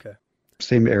 Oh, okay.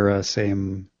 Same era,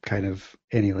 same kind of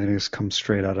Annie Lennox comes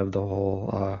straight out of the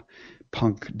whole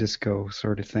punk disco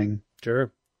sort of thing.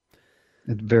 Sure.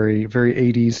 It's very, very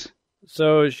 80s.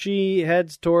 So she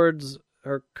heads towards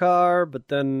her car, but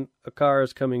then a car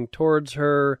is coming towards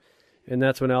her, and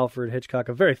that's when Alfred Hitchcock,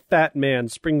 a very fat man,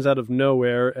 springs out of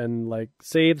nowhere and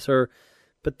saves her,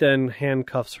 but then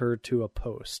handcuffs her to a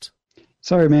post.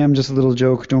 Sorry, ma'am, just a little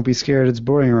joke. Don't be scared. It's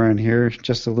boring around here.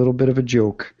 Just a little bit of a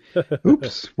joke.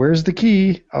 Oops, where's the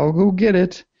key? I'll go get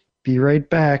it. Be right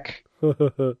back.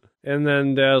 And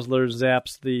then Dazzler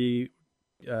zaps the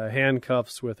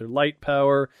handcuffs with her light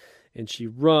power, and she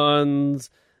runs,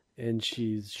 and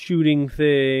she's shooting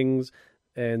things,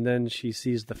 and then she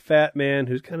sees the fat man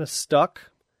who's kind of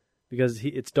stuck because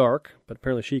it's dark, but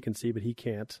apparently she can see, but he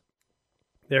can't.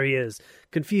 There he is,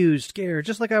 confused, scared,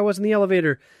 just like I was in the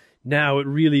elevator. Now it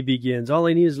really begins. All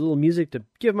I need is a little music to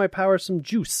give my power some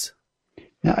juice.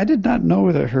 Now, I did not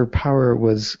know that her power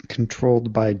was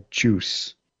controlled by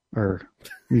juice or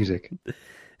music.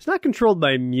 It's not controlled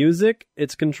by music.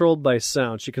 It's controlled by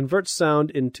sound. She converts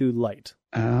sound into light.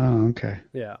 Oh, okay.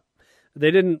 Yeah.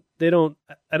 They didn't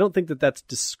I don't think that that's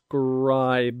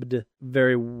described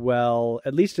very well,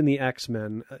 at least in the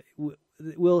X-Men.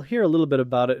 We'll hear a little bit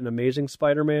about it in Amazing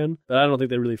Spider-Man, but I don't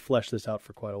think they really fleshed this out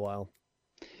for quite a while.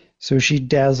 So she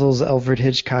dazzles Alfred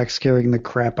Hitchcock, scaring the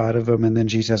crap out of him, and then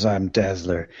she says, "I'm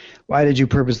Dazzler. Why did you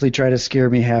purposely try to scare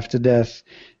me half to death?"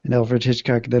 And Alfred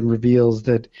Hitchcock then reveals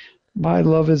that, "My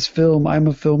love is film. I'm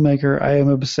a filmmaker. I am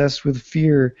obsessed with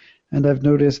fear. And I've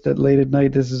noticed that late at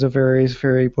night this is a very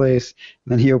scary place."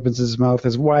 And then he opens his mouth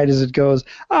as wide as it goes.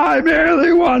 "I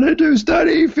merely wanted to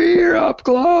study fear up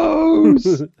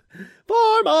close."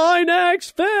 For my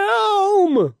next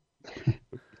film!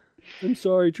 I'm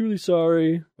sorry, truly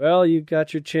sorry. Well, you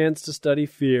got your chance to study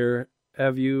fear.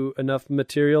 Have you enough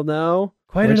material now?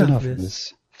 Quite enough of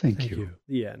this. Thank you.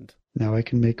 The end. Now I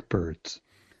can make birds.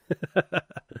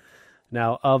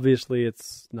 Now, obviously,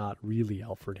 it's not really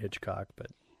Alfred Hitchcock, but...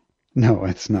 No,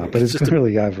 it's not, but it's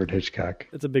clearly Alfred Hitchcock.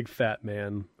 It's a big fat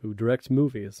man who directs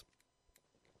movies.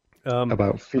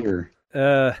 About fear.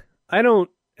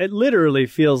 It literally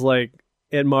feels like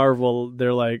at Marvel,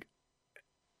 they're like,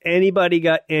 anybody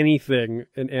got anything?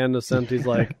 And Ann Nocenti's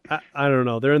like, I don't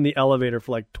know. They're in the elevator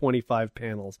for like 25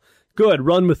 panels. Good,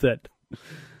 run with it.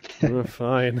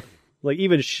 Fine. Like,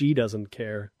 even she doesn't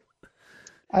care.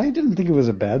 I didn't think it was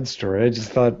a bad story. I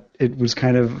just thought it was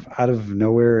kind of out of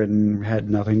nowhere and had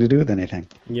nothing to do with anything.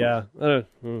 Yeah.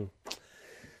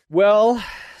 Well,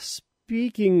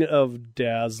 speaking of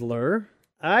Dazzler,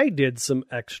 I did some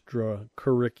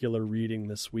extracurricular reading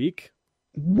this week.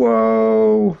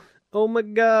 Whoa! Oh my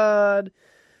God.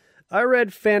 I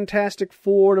read Fantastic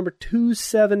Four number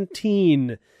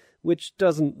 217, which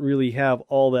doesn't really have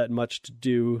all that much to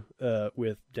do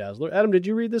with Dazzler. Adam, did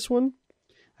you read this one?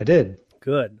 I did.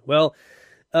 Good. Well,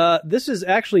 this is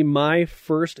actually my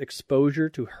first exposure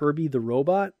to Herbie the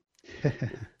Robot.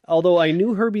 Although I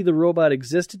knew Herbie the Robot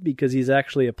existed because he's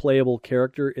actually a playable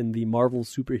character in the Marvel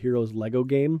Superheroes Lego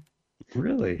game.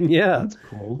 Really? Yeah. That's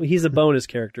cool. Well, he's a bonus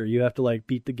character. You have to like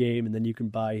beat the game and then you can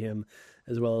buy him,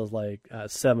 as well as like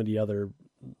 70 other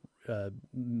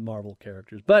Marvel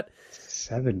characters. But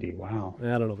 70, wow.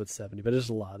 I don't know if it's 70, but it's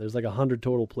a lot. There's like 100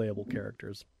 total playable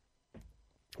characters.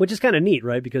 Which is kind of neat,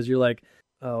 right? Because you're like,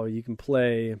 oh, you can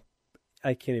play,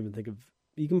 I can't even think of,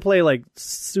 you can play like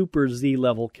super Z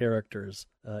level characters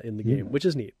in the game, which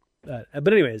is neat. But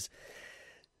anyways,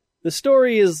 the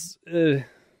story is,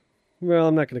 well,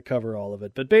 I'm not going to cover all of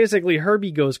it, but basically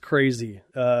Herbie goes crazy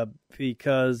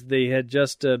because they had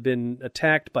just been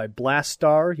attacked by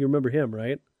Blastar. You remember him,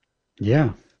 right?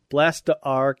 Yeah.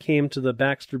 Blastar came to the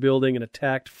Baxter building and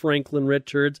attacked Franklin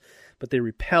Richards, but they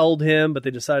repelled him, but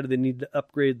they decided they needed to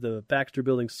upgrade the Baxter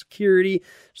building security,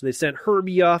 so they sent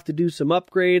Herbie off to do some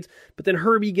upgrades, but then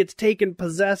Herbie gets taken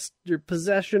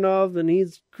possession of, and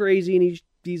he's crazy, and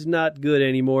he's not good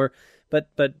anymore. But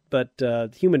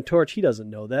Human Torch, he doesn't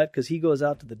know that, because he goes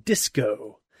out to the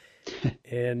disco,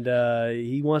 and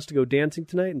he wants to go dancing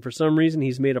tonight, and for some reason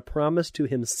he's made a promise to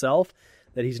himself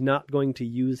that he's not going to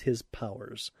use his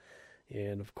powers.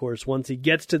 And, of course, once he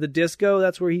gets to the disco,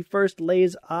 that's where he first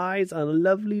lays eyes on a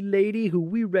lovely lady who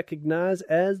we recognize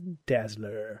as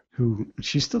Dazzler.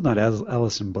 She's still not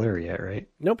Alison Blair yet, right?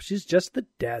 Nope, she's just the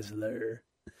Dazzler.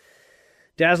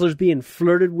 Dazzler's being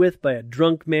flirted with by a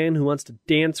drunk man who wants to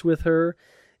dance with her.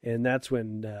 And that's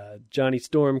when Johnny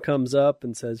Storm comes up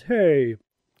and says, "Hey,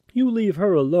 you leave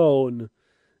her alone."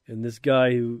 And this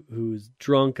guy who's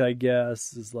drunk, I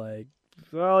guess, is like,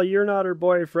 "Well, you're not her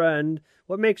boyfriend.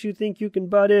 What makes you think you can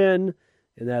butt in?"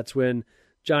 And that's when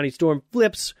Johnny Storm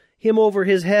flips him over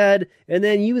his head and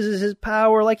then uses his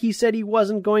power like he said he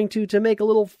wasn't going to make a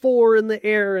little 4 in the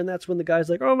air. And that's when the guy's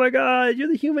like, "Oh my God, you're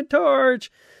the Human Torch."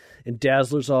 And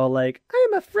Dazzler's all like,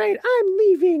 "I'm afraid I'm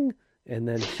leaving." And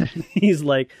then he's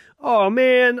like, "Oh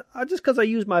man, just because I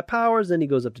used my powers." Then he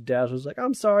goes up to Dazzler's like,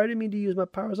 "I'm sorry, I didn't mean to use my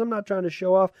powers. I'm not trying to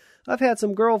show off. I've had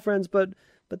some girlfriends, but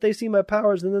they see my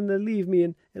powers and then they leave me.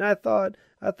 And I thought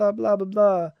blah, blah,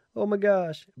 blah. Oh my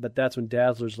gosh." But that's when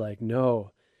Dazzler's like,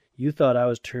 "No, you thought I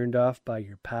was turned off by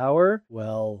your power?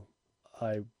 Well,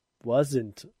 I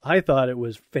wasn't. I thought it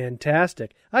was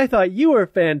fantastic. I thought you were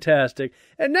fantastic.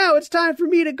 And now it's time for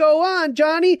me to go on,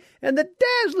 Johnny. And the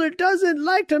Dazzler doesn't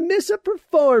like to miss a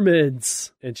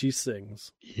performance." And she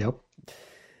sings. Yep.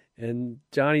 And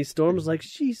Johnny Storm's like,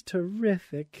 "She's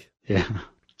terrific." Yeah,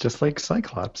 just like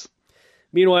Cyclops.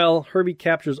 Meanwhile, Herbie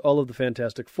captures all of the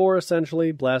Fantastic Four,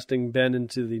 essentially, blasting Ben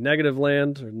into the negative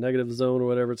land, or negative zone, or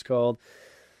whatever it's called.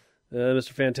 Mr.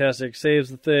 Fantastic saves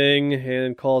the thing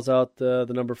and calls out the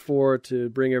number 4 to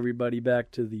bring everybody back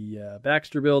to the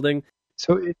Baxter building.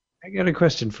 So I got a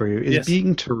question for you. Is Yes.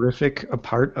 being terrific a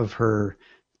part of her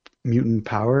mutant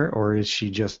power, or is she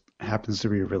just happens to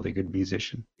be a really good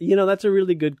musician? That's a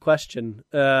really good question.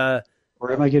 Or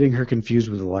am I getting her confused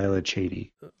with Lila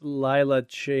Cheney? Lila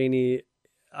Cheney.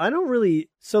 I don't really.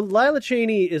 So Lila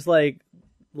Cheney is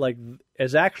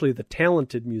is actually the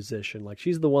talented musician. Like,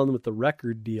 she's the one with the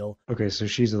record deal. Okay, so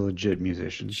she's a legit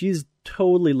musician. She's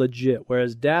totally legit,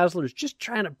 whereas Dazzler's just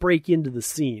trying to break into the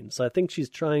scene. So I think she's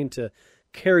trying to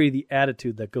carry the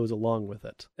attitude that goes along with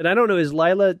it. And I don't know,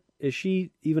 is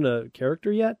she even a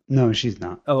character yet? No, she's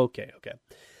not. Oh, okay.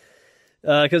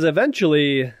 Because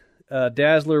eventually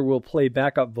Dazzler will play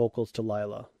backup vocals to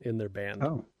Lila in their band.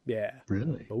 Oh. Yeah.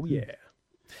 Really? Oh, yeah.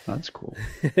 That's cool.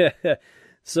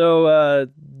 So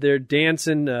they're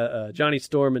dancing. Johnny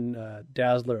Storm and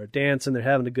Dazzler are dancing. They're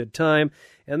having a good time.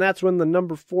 And that's when the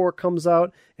number 4 comes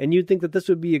out. And you'd think that this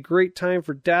would be a great time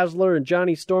for Dazzler and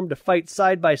Johnny Storm to fight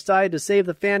side by side to save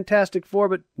the Fantastic Four.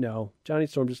 But no, Johnny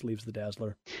Storm just leaves the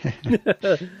Dazzler.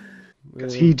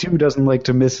 Because he, too, doesn't like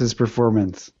to miss his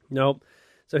performance. Nope.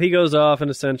 So he goes off,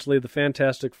 and essentially the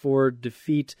Fantastic Four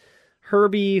defeat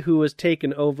Herbie, who was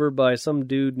taken over by some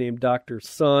dude named Dr.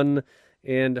 Sun.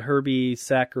 And Herbie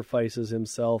sacrifices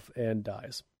himself and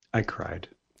dies. I cried.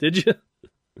 Did you?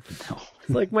 No. It's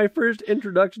like my first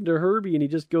introduction to Herbie, and he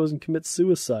just goes and commits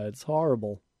suicide. It's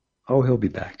horrible. Oh, he'll be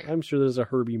back. I'm sure there's a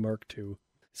Herbie Mark II.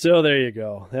 So there you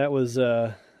go. That was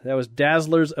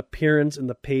Dazzler's appearance in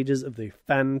the pages of the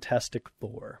Fantastic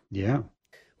Four. Yeah.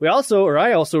 I also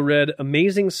read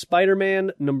Amazing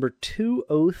Spider-Man number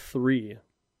 203.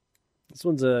 This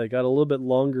one's got a little bit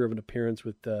longer of an appearance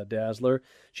with Dazzler.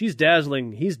 She's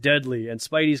dazzling, he's deadly, and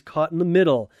Spidey's caught in the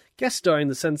middle, guest starring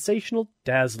the sensational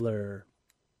Dazzler.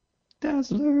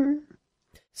 Dazzler.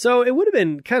 So it would have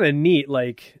been kind of neat,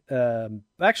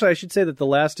 actually I should say that the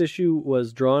last issue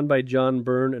was drawn by John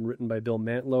Byrne and written by Bill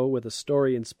Mantlo with a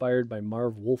story inspired by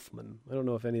Marv Wolfman. I don't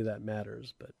know if any of that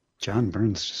matters, but... John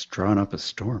Byrne's just drawn up a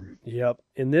storm. Yep.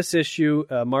 In this issue,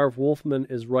 Marv Wolfman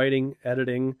is writing,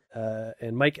 editing,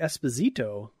 and Mike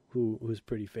Esposito, who's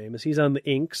pretty famous, he's on the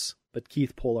inks, but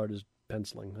Keith Pollard is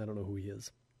penciling. I don't know who he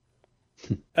is.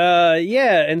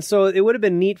 And so it would have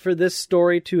been neat for this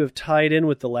story to have tied in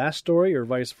with the last story or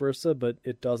vice versa, but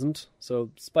it doesn't. So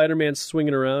Spider-Man's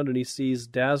swinging around and he sees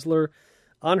Dazzler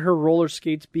on her roller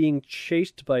skates being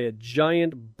chased by a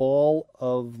giant ball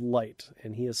of light,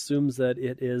 and he assumes that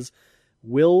it is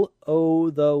Will-O-the-Wisps,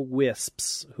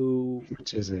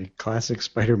 which is a classic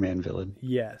Spider-Man villain.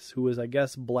 Yes, who was, I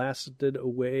guess, blasted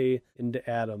away into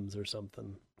atoms or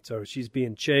something. So she's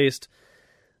being chased.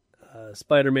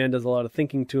 Spider-Man does a lot of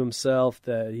thinking to himself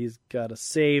that he's got to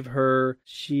save her.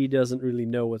 She doesn't really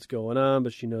know what's going on,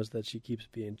 but she knows that she keeps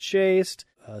being chased.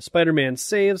 Spider-Man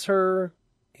saves her.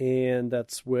 And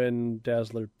that's when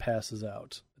Dazzler passes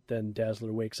out. Then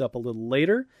Dazzler wakes up a little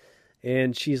later,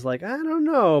 and she's like, I don't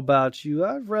know about you.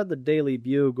 I've read the Daily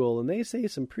Bugle, and they say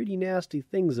some pretty nasty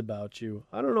things about you.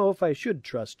 I don't know if I should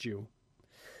trust you.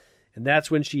 And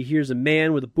that's when she hears a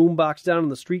man with a boombox down on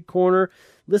the street corner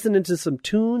listening to some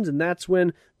tunes, and that's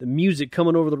when the music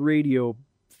coming over the radio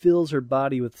fills her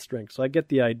body with strength. So I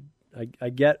get I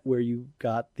get where you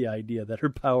got the idea that her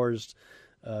power's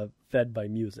fed by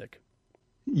music.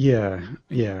 Yeah.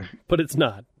 But it's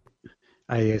not.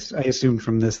 I assumed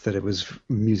from this that it was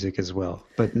music as well.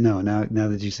 But no, now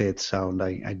that you say it's sound,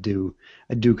 I do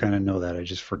kind of know that. I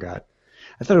just forgot.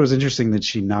 I thought it was interesting that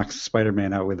she knocks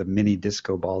Spider-Man out with a mini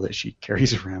disco ball that she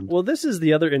carries around. Well, this is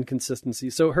the other inconsistency.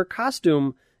 So her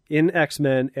costume in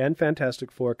X-Men and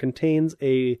Fantastic Four contains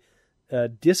a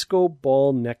disco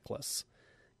ball necklace.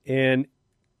 And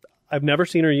I've never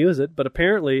seen her use it, but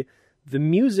apparently the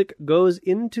music goes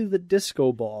into the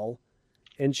disco ball,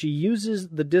 and she uses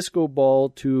the disco ball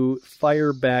to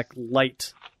fire back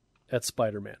light at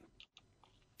Spider-Man.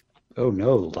 Oh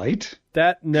no, light?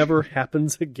 That never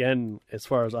happens again, as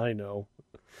far as I know.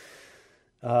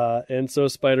 And so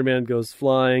Spider-Man goes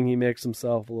flying. He makes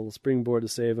himself a little springboard to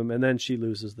save him, and then she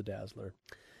loses the Dazzler.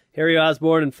 Harry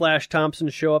Osborn and Flash Thompson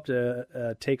show up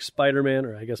to take Spider-Man,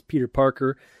 or I guess Peter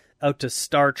Parker, out to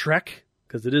Star Trek,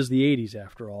 because it is the 80s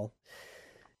after all.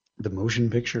 The motion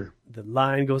picture. The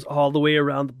line goes all the way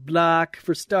around the block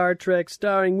for Star Trek,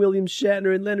 starring William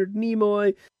Shatner and Leonard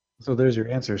Nimoy. So there's your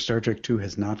answer. Star Trek 2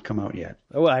 has not come out yet.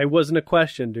 Oh, it wasn't a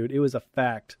question, dude. It was a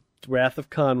fact. Wrath of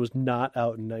Khan was not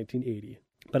out in 1980.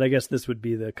 But I guess this would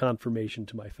be the confirmation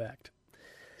to my fact.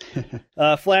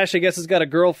 Flash, I guess, has got a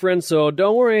girlfriend, so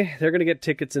don't worry. They're going to get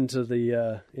tickets into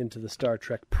the Star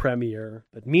Trek premiere.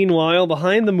 But meanwhile,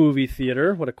 behind the movie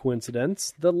theater, what a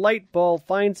coincidence, the light ball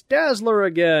finds Dazzler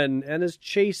again and is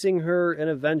chasing her and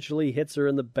eventually hits her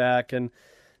in the back. And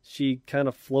she kind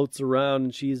of floats around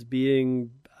and she's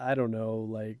being, I don't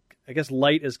know, I guess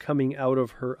light is coming out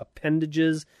of her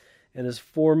appendages. and is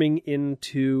forming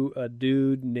into a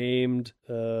dude named,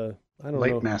 I don't know.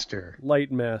 Lightmaster.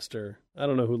 Lightmaster. I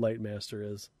don't know who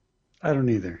Lightmaster is. I don't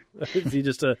either. Is he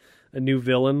just a new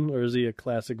villain, or is he a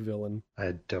classic villain?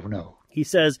 I don't know. He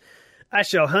says, I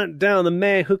shall hunt down the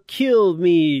man who killed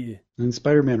me. And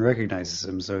Spider-Man recognizes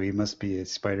him, so he must be a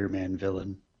Spider-Man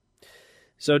villain.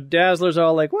 So Dazzler's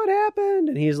all like, what happened?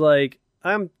 And he's like,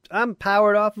 I'm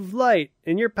powered off of light,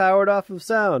 and you're powered off of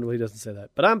sound. Well, he doesn't say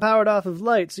that, but I'm powered off of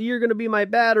light, so you're going to be my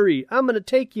battery. I'm going to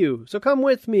take you, so come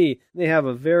with me. They have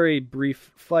a very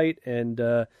brief fight, and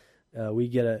we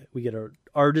get a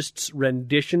artist's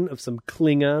rendition of some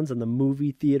Klingons on the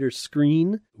movie theater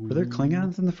screen. Were there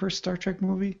Klingons in the first Star Trek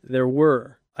movie? There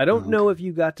were. I don't know if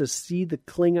you got to see the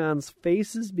Klingons'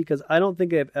 faces, because I don't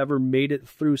think I've ever made it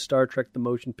through Star Trek the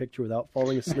Motion Picture without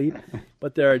falling asleep.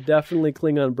 But there are definitely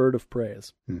Klingon birds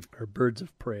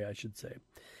of prey, I should say.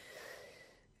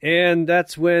 And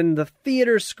that's when the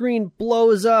theater screen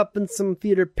blows up, and some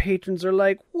theater patrons are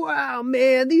like, wow,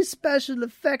 man, these special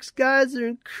effects guys are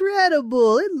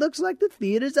incredible. It looks like the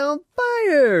theater's on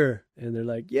fire. And they're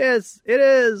like, yes, it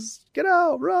is. Get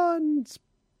out, run.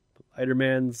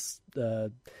 Spider-Man's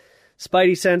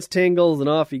Spidey sense tingles, and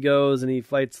off he goes, and he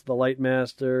fights the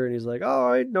Lightmaster, and he's like,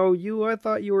 oh, I know you, I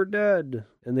thought you were dead.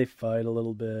 And they fight a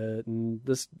little bit, and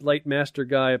this Lightmaster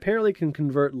guy apparently can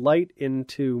convert light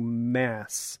into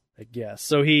mass, I guess.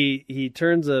 So he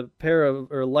turns a pair of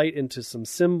light into some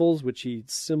symbols, which he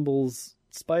symbols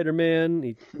Spider-Man.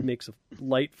 He makes a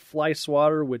light fly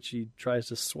swatter, which he tries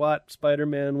to swat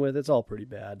Spider-Man with. It's all pretty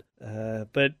bad.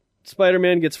 But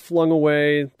Spider-Man gets flung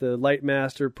away. The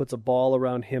Lightmaster puts a ball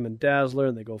around him and Dazzler,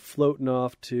 and they go floating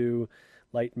off to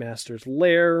Lightmaster's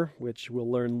lair, which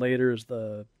we'll learn later is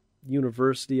the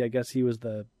university. I guess he was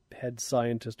the head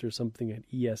scientist or something at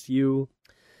ESU.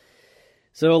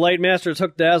 So Lightmaster's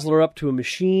hooked Dazzler up to a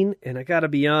machine, and I gotta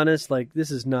be honest, like,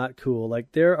 this is not cool.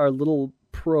 Like, there are little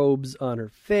probes on her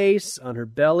face, on her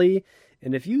belly,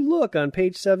 and if you look on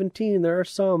page 17, there are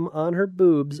some on her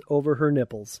boobs over her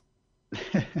nipples.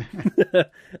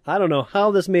 I don't know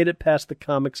how this made it past the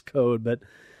comics code, but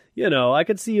you know, I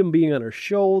could see him being on her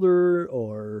shoulder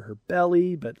or her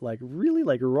belly, but like really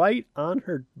like right on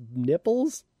her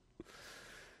nipples.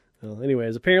 Well,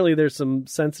 anyways, apparently there's some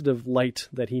sensitive light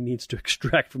that he needs to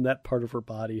extract from that part of her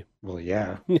body. Well,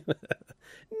 yeah.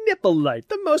 Nipple light,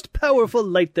 the most powerful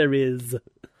light there is.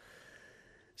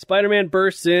 Spider-Man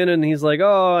bursts in, and he's like,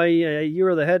 oh, you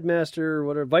were the headmaster,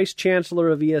 whatever, vice chancellor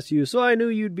of ESU, so I knew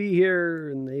you'd be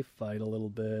here. And they fight a little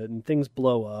bit, and things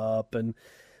blow up, and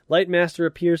Lightmaster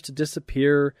appears to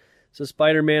disappear, so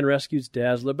Spider-Man rescues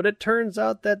Dazzler, but it turns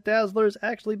out that Dazzler has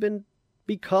actually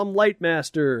become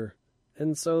Lightmaster.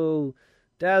 And so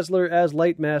Dazzler as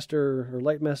Lightmaster, or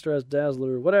Lightmaster as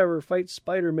Dazzler, whatever, fights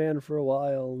Spider-Man for a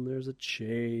while, and there's a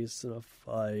chase and a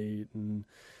fight, and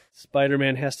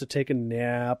Spider-Man has to take a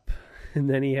nap, and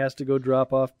then he has to go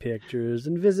drop off pictures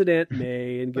and visit Aunt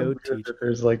May and go teach.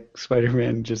 There's like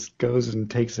Spider-Man just goes and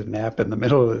takes a nap in the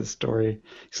middle of the story.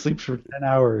 He sleeps for 10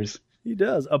 hours. He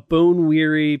does. A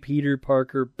bone-weary Peter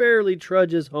Parker barely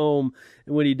trudges home,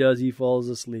 and when he does, he falls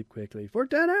asleep quickly for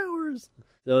 10 hours.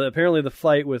 So apparently the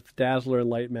fight with Dazzler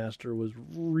and Lightmaster was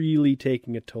really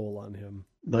taking a toll on him.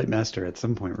 Lightmaster at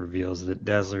some point reveals that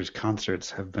Dazzler's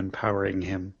concerts have been powering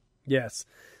him. Yes.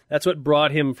 That's what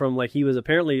brought him from, like, he was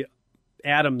apparently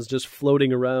atoms just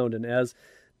floating around, and as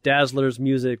Dazzler's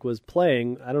music was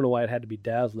playing, I don't know why it had to be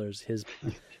Dazzler's, his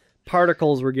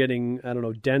particles were getting, I don't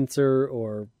know, denser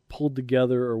or pulled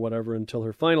together or whatever until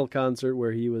her final concert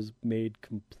where he was made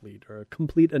complete, or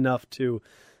complete enough to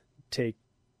take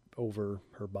over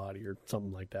her body or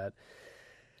something like that.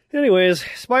 Anyways,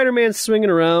 Spider-Man's swinging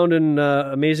around, and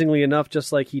amazingly enough,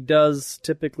 just like he does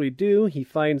typically do, he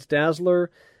finds Dazzler.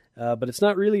 But it's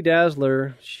not really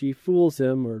Dazzler. She fools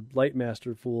him, or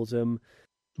Lightmaster fools him.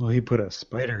 Well, he put a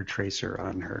spider tracer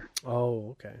on her.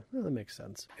 Oh, okay. Well, that makes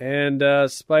sense. And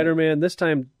Spider-Man this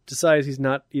time decides he's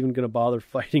not even going to bother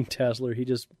fighting Dazzler. He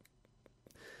just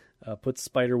puts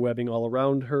spider webbing all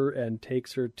around her and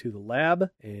takes her to the lab.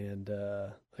 And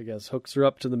I guess hooks her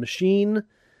up to the machine,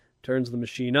 turns the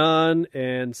machine on,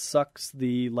 and sucks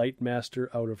the Lightmaster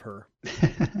out of her.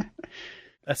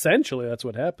 Essentially, that's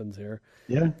what happens here.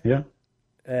 Yeah.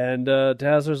 And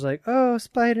Dazzler's like, oh,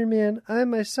 Spider-Man,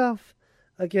 I'm myself.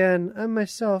 Again, I'm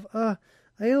myself. I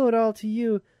owe it all to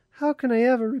you. How can I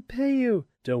ever repay you?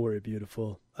 Don't worry,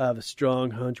 beautiful. I have a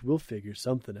strong hunch we'll figure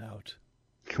something out.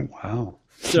 Wow.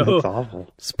 So that's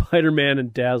awful. Spider-Man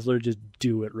and Dazzler just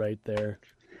do it right there.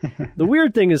 The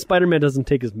weird thing is Spider-Man doesn't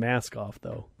take his mask off,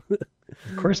 though.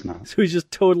 Of course not. So he's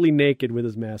just totally naked with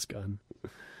his mask on.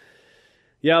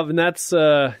 Yeah, and that's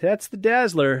the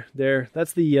Dazzler there.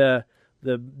 That's the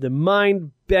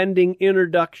mind-bending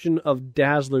introduction of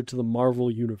Dazzler to the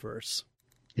Marvel Universe.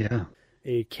 Yeah.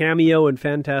 A cameo in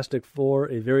Fantastic Four,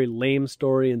 a very lame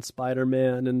story in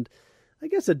Spider-Man, and I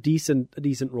guess a decent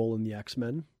role in the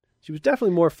X-Men. She was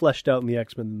definitely more fleshed out in the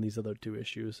X-Men than these other two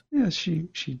issues. Yeah, she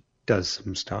does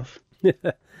some stuff.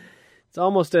 It's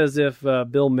almost as if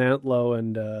Bill Mantlo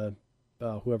and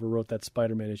whoever wrote that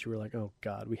Spider-Man issue were like, oh,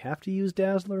 God, we have to use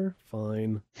Dazzler?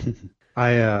 Fine.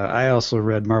 I also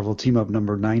read Marvel Team Up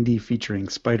number 90 featuring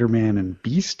Spider-Man and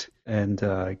Beast,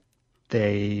 and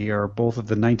they are both of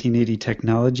the 1980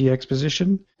 Technology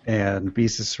Exposition, and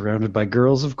Beast is surrounded by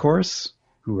girls, of course,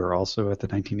 who are also at the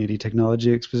 1980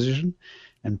 Technology Exposition.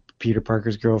 And Peter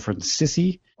Parker's girlfriend,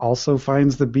 Sissy, also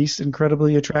finds the Beast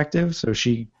incredibly attractive, so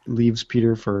she leaves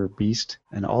Peter for Beast.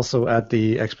 And also at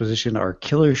the exposition are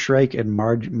Killer Shrike and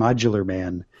Modular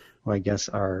Man, who I guess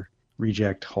are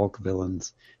reject Hulk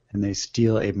villains. And they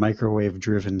steal a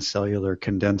microwave-driven cellular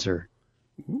condenser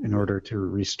in order to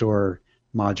restore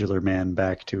Modular Man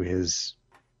back to his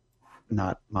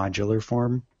not modular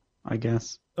form, I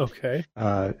guess. Okay.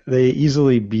 They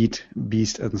easily beat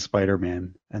Beast and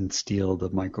Spider-Man and steal the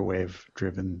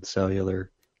microwave-driven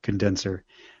cellular condenser.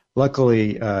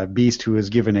 Luckily, Beast, who is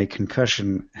given a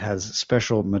concussion, has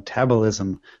special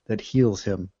metabolism that heals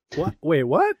him. What? Wait,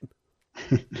 what?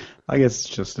 I guess it's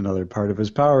just another part of his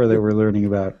power that we're learning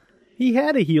about. He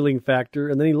had a healing factor,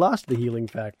 and then he lost the healing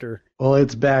factor. Well,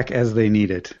 it's back as they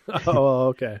need it. Oh,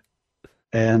 okay.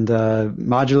 And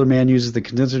Modular Man uses the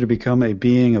condenser to become a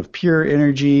being of pure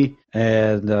energy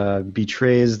and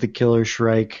betrays the Killer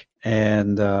Shrike.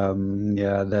 And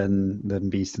then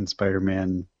Beast and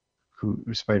Spider-Man, who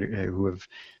have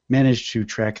managed to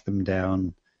track them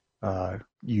down,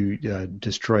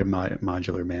 destroy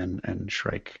Modular Man, and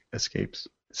Shrike escapes.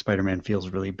 Spider-Man feels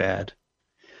really bad.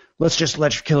 Let's just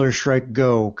let Killer Shrike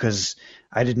go, because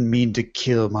I didn't mean to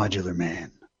kill Modular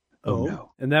Man. Oh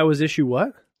no! And that was issue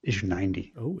what? Issue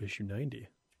 90. Oh, issue 90.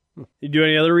 You do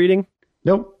any other reading?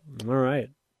 Nope. All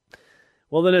right.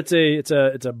 Well, then it's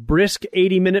a brisk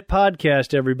 80-minute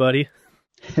podcast, everybody.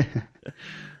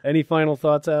 Any final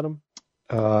thoughts, Adam?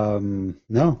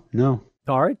 No.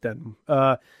 All right, then.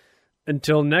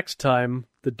 Until next time,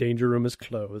 the Danger Room is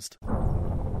closed.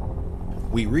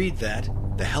 We read that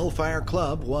the Hellfire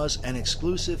Club was an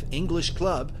exclusive English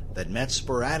club that met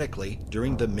sporadically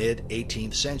during the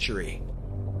mid-18th century.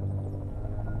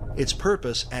 Its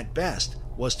purpose, at best,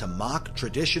 was to mock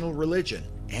traditional religion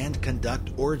and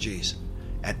conduct orgies.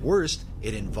 At worst,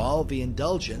 it involved the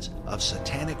indulgence of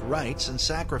satanic rites and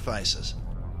sacrifices.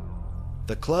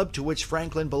 The club to which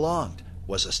Franklin belonged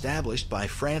was established by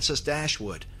Francis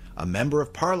Dashwood, a member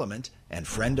of Parliament and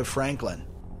friend of Franklin.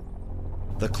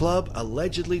 The club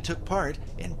allegedly took part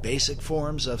in basic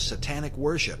forms of satanic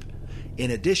worship.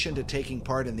 In addition to taking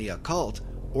part in the occult,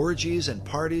 orgies and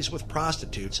parties with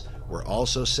prostitutes were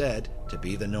also said to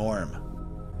be the norm.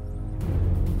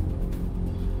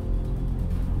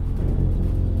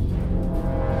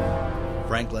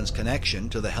 Franklin's connection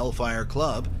to the Hellfire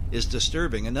Club is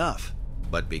disturbing enough,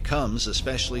 but becomes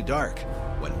especially dark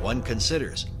when one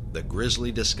considers the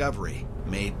grisly discovery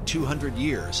made 200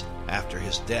 years after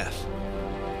his death.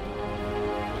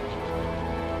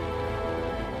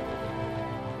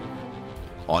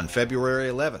 On February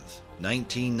 11th,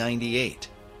 1998,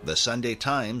 the Sunday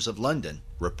Times of London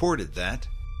reported that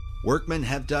workmen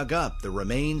have dug up the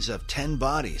remains of 10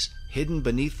 bodies hidden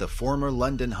beneath the former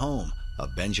London home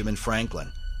of Benjamin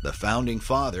Franklin, the founding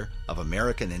father of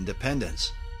American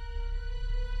independence.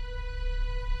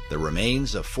 The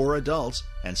remains of 4 adults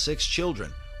and 6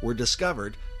 children were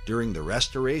discovered during the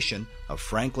restoration of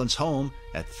Franklin's home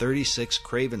at 36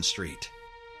 Craven Street.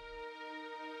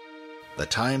 The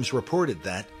Times reported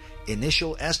that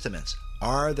initial estimates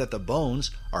are that the bones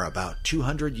are about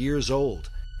 200 years old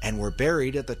and were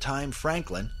buried at the time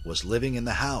Franklin was living in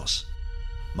the house.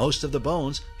 Most of the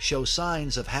bones show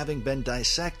signs of having been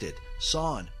dissected,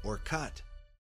 sawn, or cut.